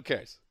 But who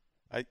cares?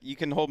 You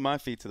can hold my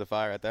feet to the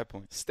fire at that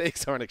point.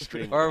 Stakes aren't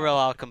extreme. Or we'll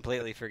all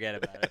completely forget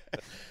about it.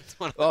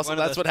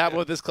 That's what happened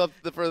with this club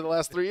for the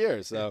last 3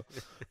 years. So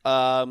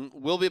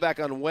we'll be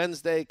back on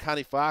Wednesday.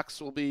 Connie Fox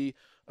will be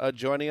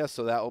joining us,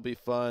 so that will be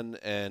fun.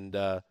 And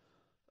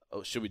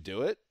should we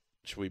do it?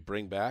 Should we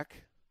bring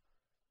back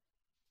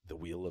the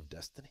Wheel of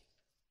Destiny?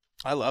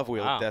 I love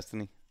Wheel of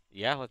Destiny.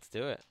 Yeah, let's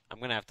do it. I'm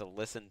going to have to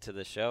listen to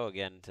the show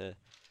again to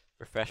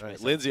refresh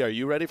myself. Lindsay, are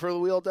you ready for the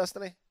Wheel of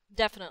Destiny?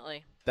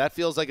 Definitely. That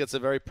feels like it's a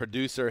very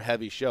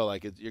producer-heavy show.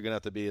 Like you're going to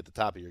have to be at the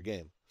top of your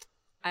game.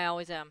 I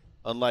always am.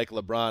 Unlike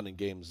LeBron in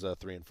games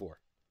 3 and 4.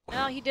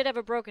 Well, he did have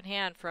a broken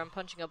hand from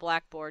punching a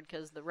blackboard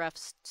because the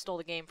refs stole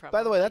the game from him.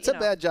 By the way, that's a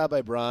bad job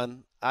by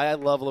Bron. I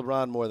love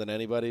LeBron more than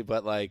anybody,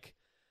 but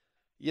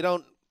you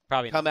don't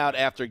come out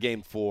after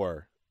game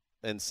 4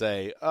 and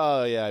say,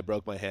 "Oh yeah, I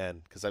broke my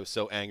hand because I was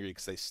so angry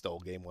because they stole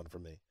game 1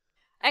 from me."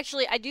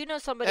 Actually, I do know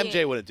somebody.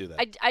 MJ wouldn't do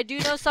that. I do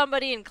know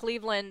somebody in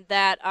Cleveland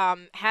that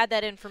had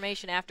that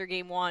information after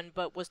game 1,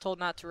 but was told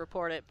not to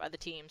report it by the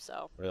team.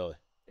 So really,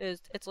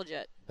 it's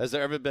legit. Has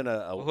there ever been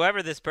a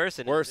whoever this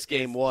person worst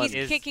game 1?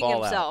 He's kicking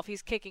himself.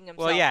 He's kicking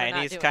himself. Well, yeah, for and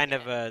not he's doing kind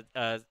it. of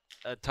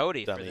a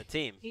toady Dummy. for the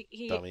team.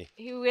 Dummy.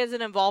 He has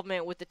an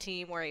involvement with the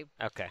team where he.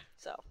 Okay.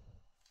 So.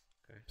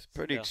 It's a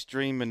pretty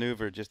extreme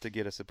maneuver just to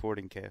get a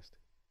supporting cast.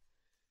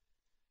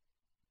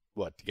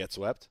 What, to get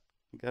swept?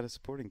 You got a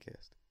supporting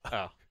cast.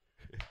 Oh.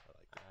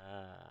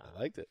 I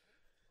liked it.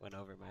 Went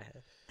over my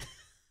head.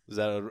 Was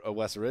that a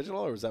West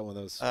original, or was that one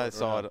of those? I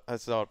saw it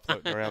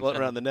floating around.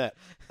 Floating around the net.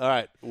 All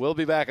right, we'll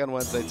be back on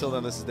Wednesday. Till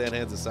then, this is Dan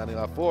Hansen signing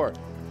off for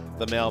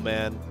the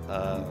mailman,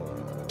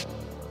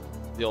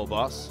 the old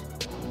boss,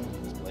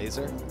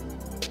 Blazer,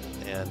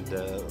 and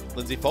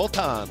Lindsay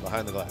Fulton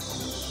behind the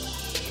glass.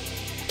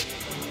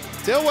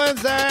 Till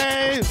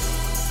Wednesday!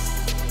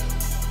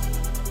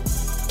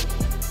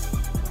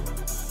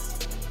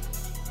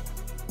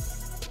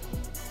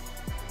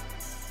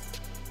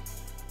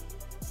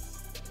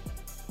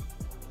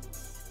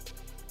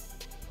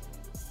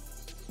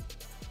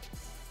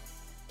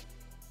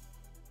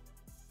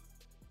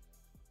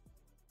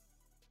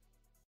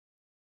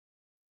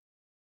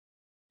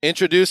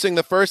 Introducing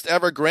the first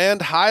ever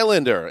Grand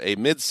Highlander, a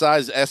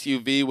mid-size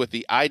SUV with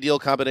the ideal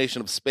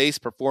combination of space,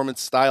 performance,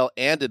 style,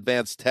 and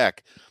advanced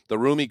tech. The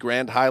roomy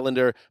Grand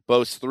Highlander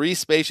boasts 3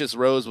 spacious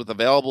rows with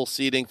available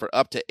seating for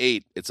up to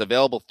 8. Its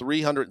available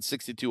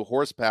 362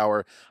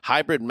 horsepower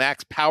hybrid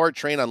max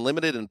powertrain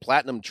unlimited and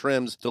platinum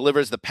trims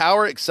delivers the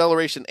power,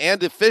 acceleration,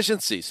 and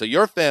efficiency so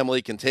your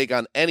family can take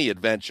on any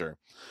adventure.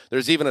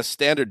 There's even a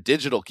standard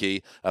digital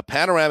key, a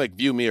panoramic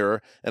view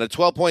mirror, and a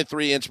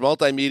 12.3-inch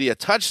multimedia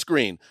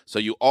touchscreen, so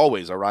you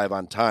always arrive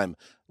on time.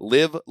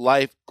 Live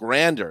life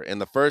grander in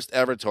the first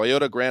ever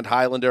Toyota Grand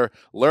Highlander.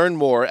 Learn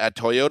more at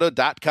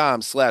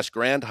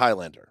toyota.com/Grand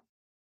Highlander.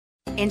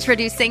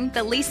 Introducing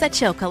the Lisa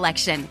Chill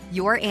Collection,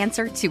 your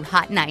answer to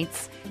hot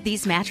nights.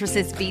 These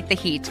mattresses beat the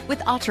heat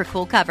with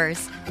ultra-cool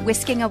covers,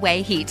 whisking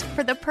away heat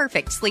for the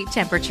perfect sleep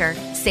temperature.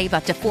 Save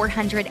up to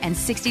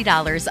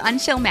 $460 on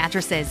Chill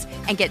mattresses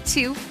and get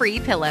 2 free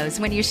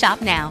pillows when you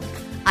shop now.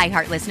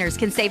 iHeart listeners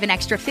can save an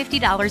extra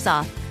 $50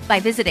 off by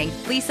visiting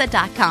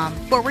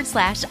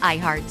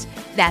lisa.com/iHeart.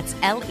 That's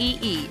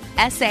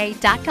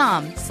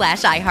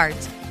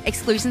LEESA.com/iHeart.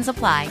 Exclusions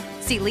apply.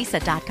 See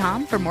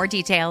lisa.com for more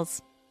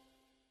details.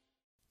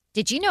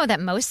 Did you know that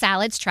most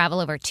salads travel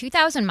over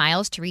 2,000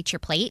 miles to reach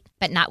your plate?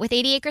 But not with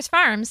 80 Acres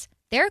Farms.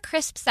 Their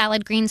crisp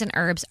salad greens and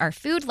herbs are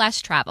food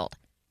less traveled,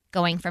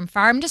 going from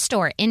farm to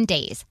store in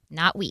days,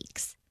 not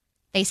weeks.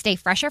 They stay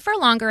fresher for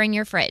longer in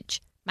your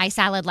fridge. My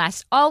salad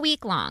lasts all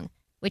week long,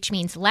 which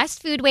means less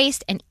food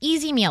waste and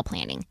easy meal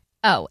planning.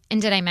 Oh,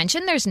 and did I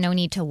mention there's no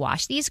need to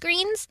wash these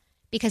greens?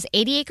 Because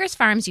 80 Acres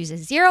Farms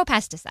uses 0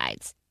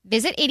 pesticides.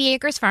 Visit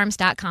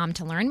 80acresfarms.com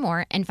to learn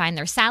more and find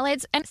their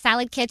salads and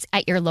salad kits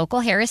at your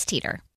local Harris Teeter.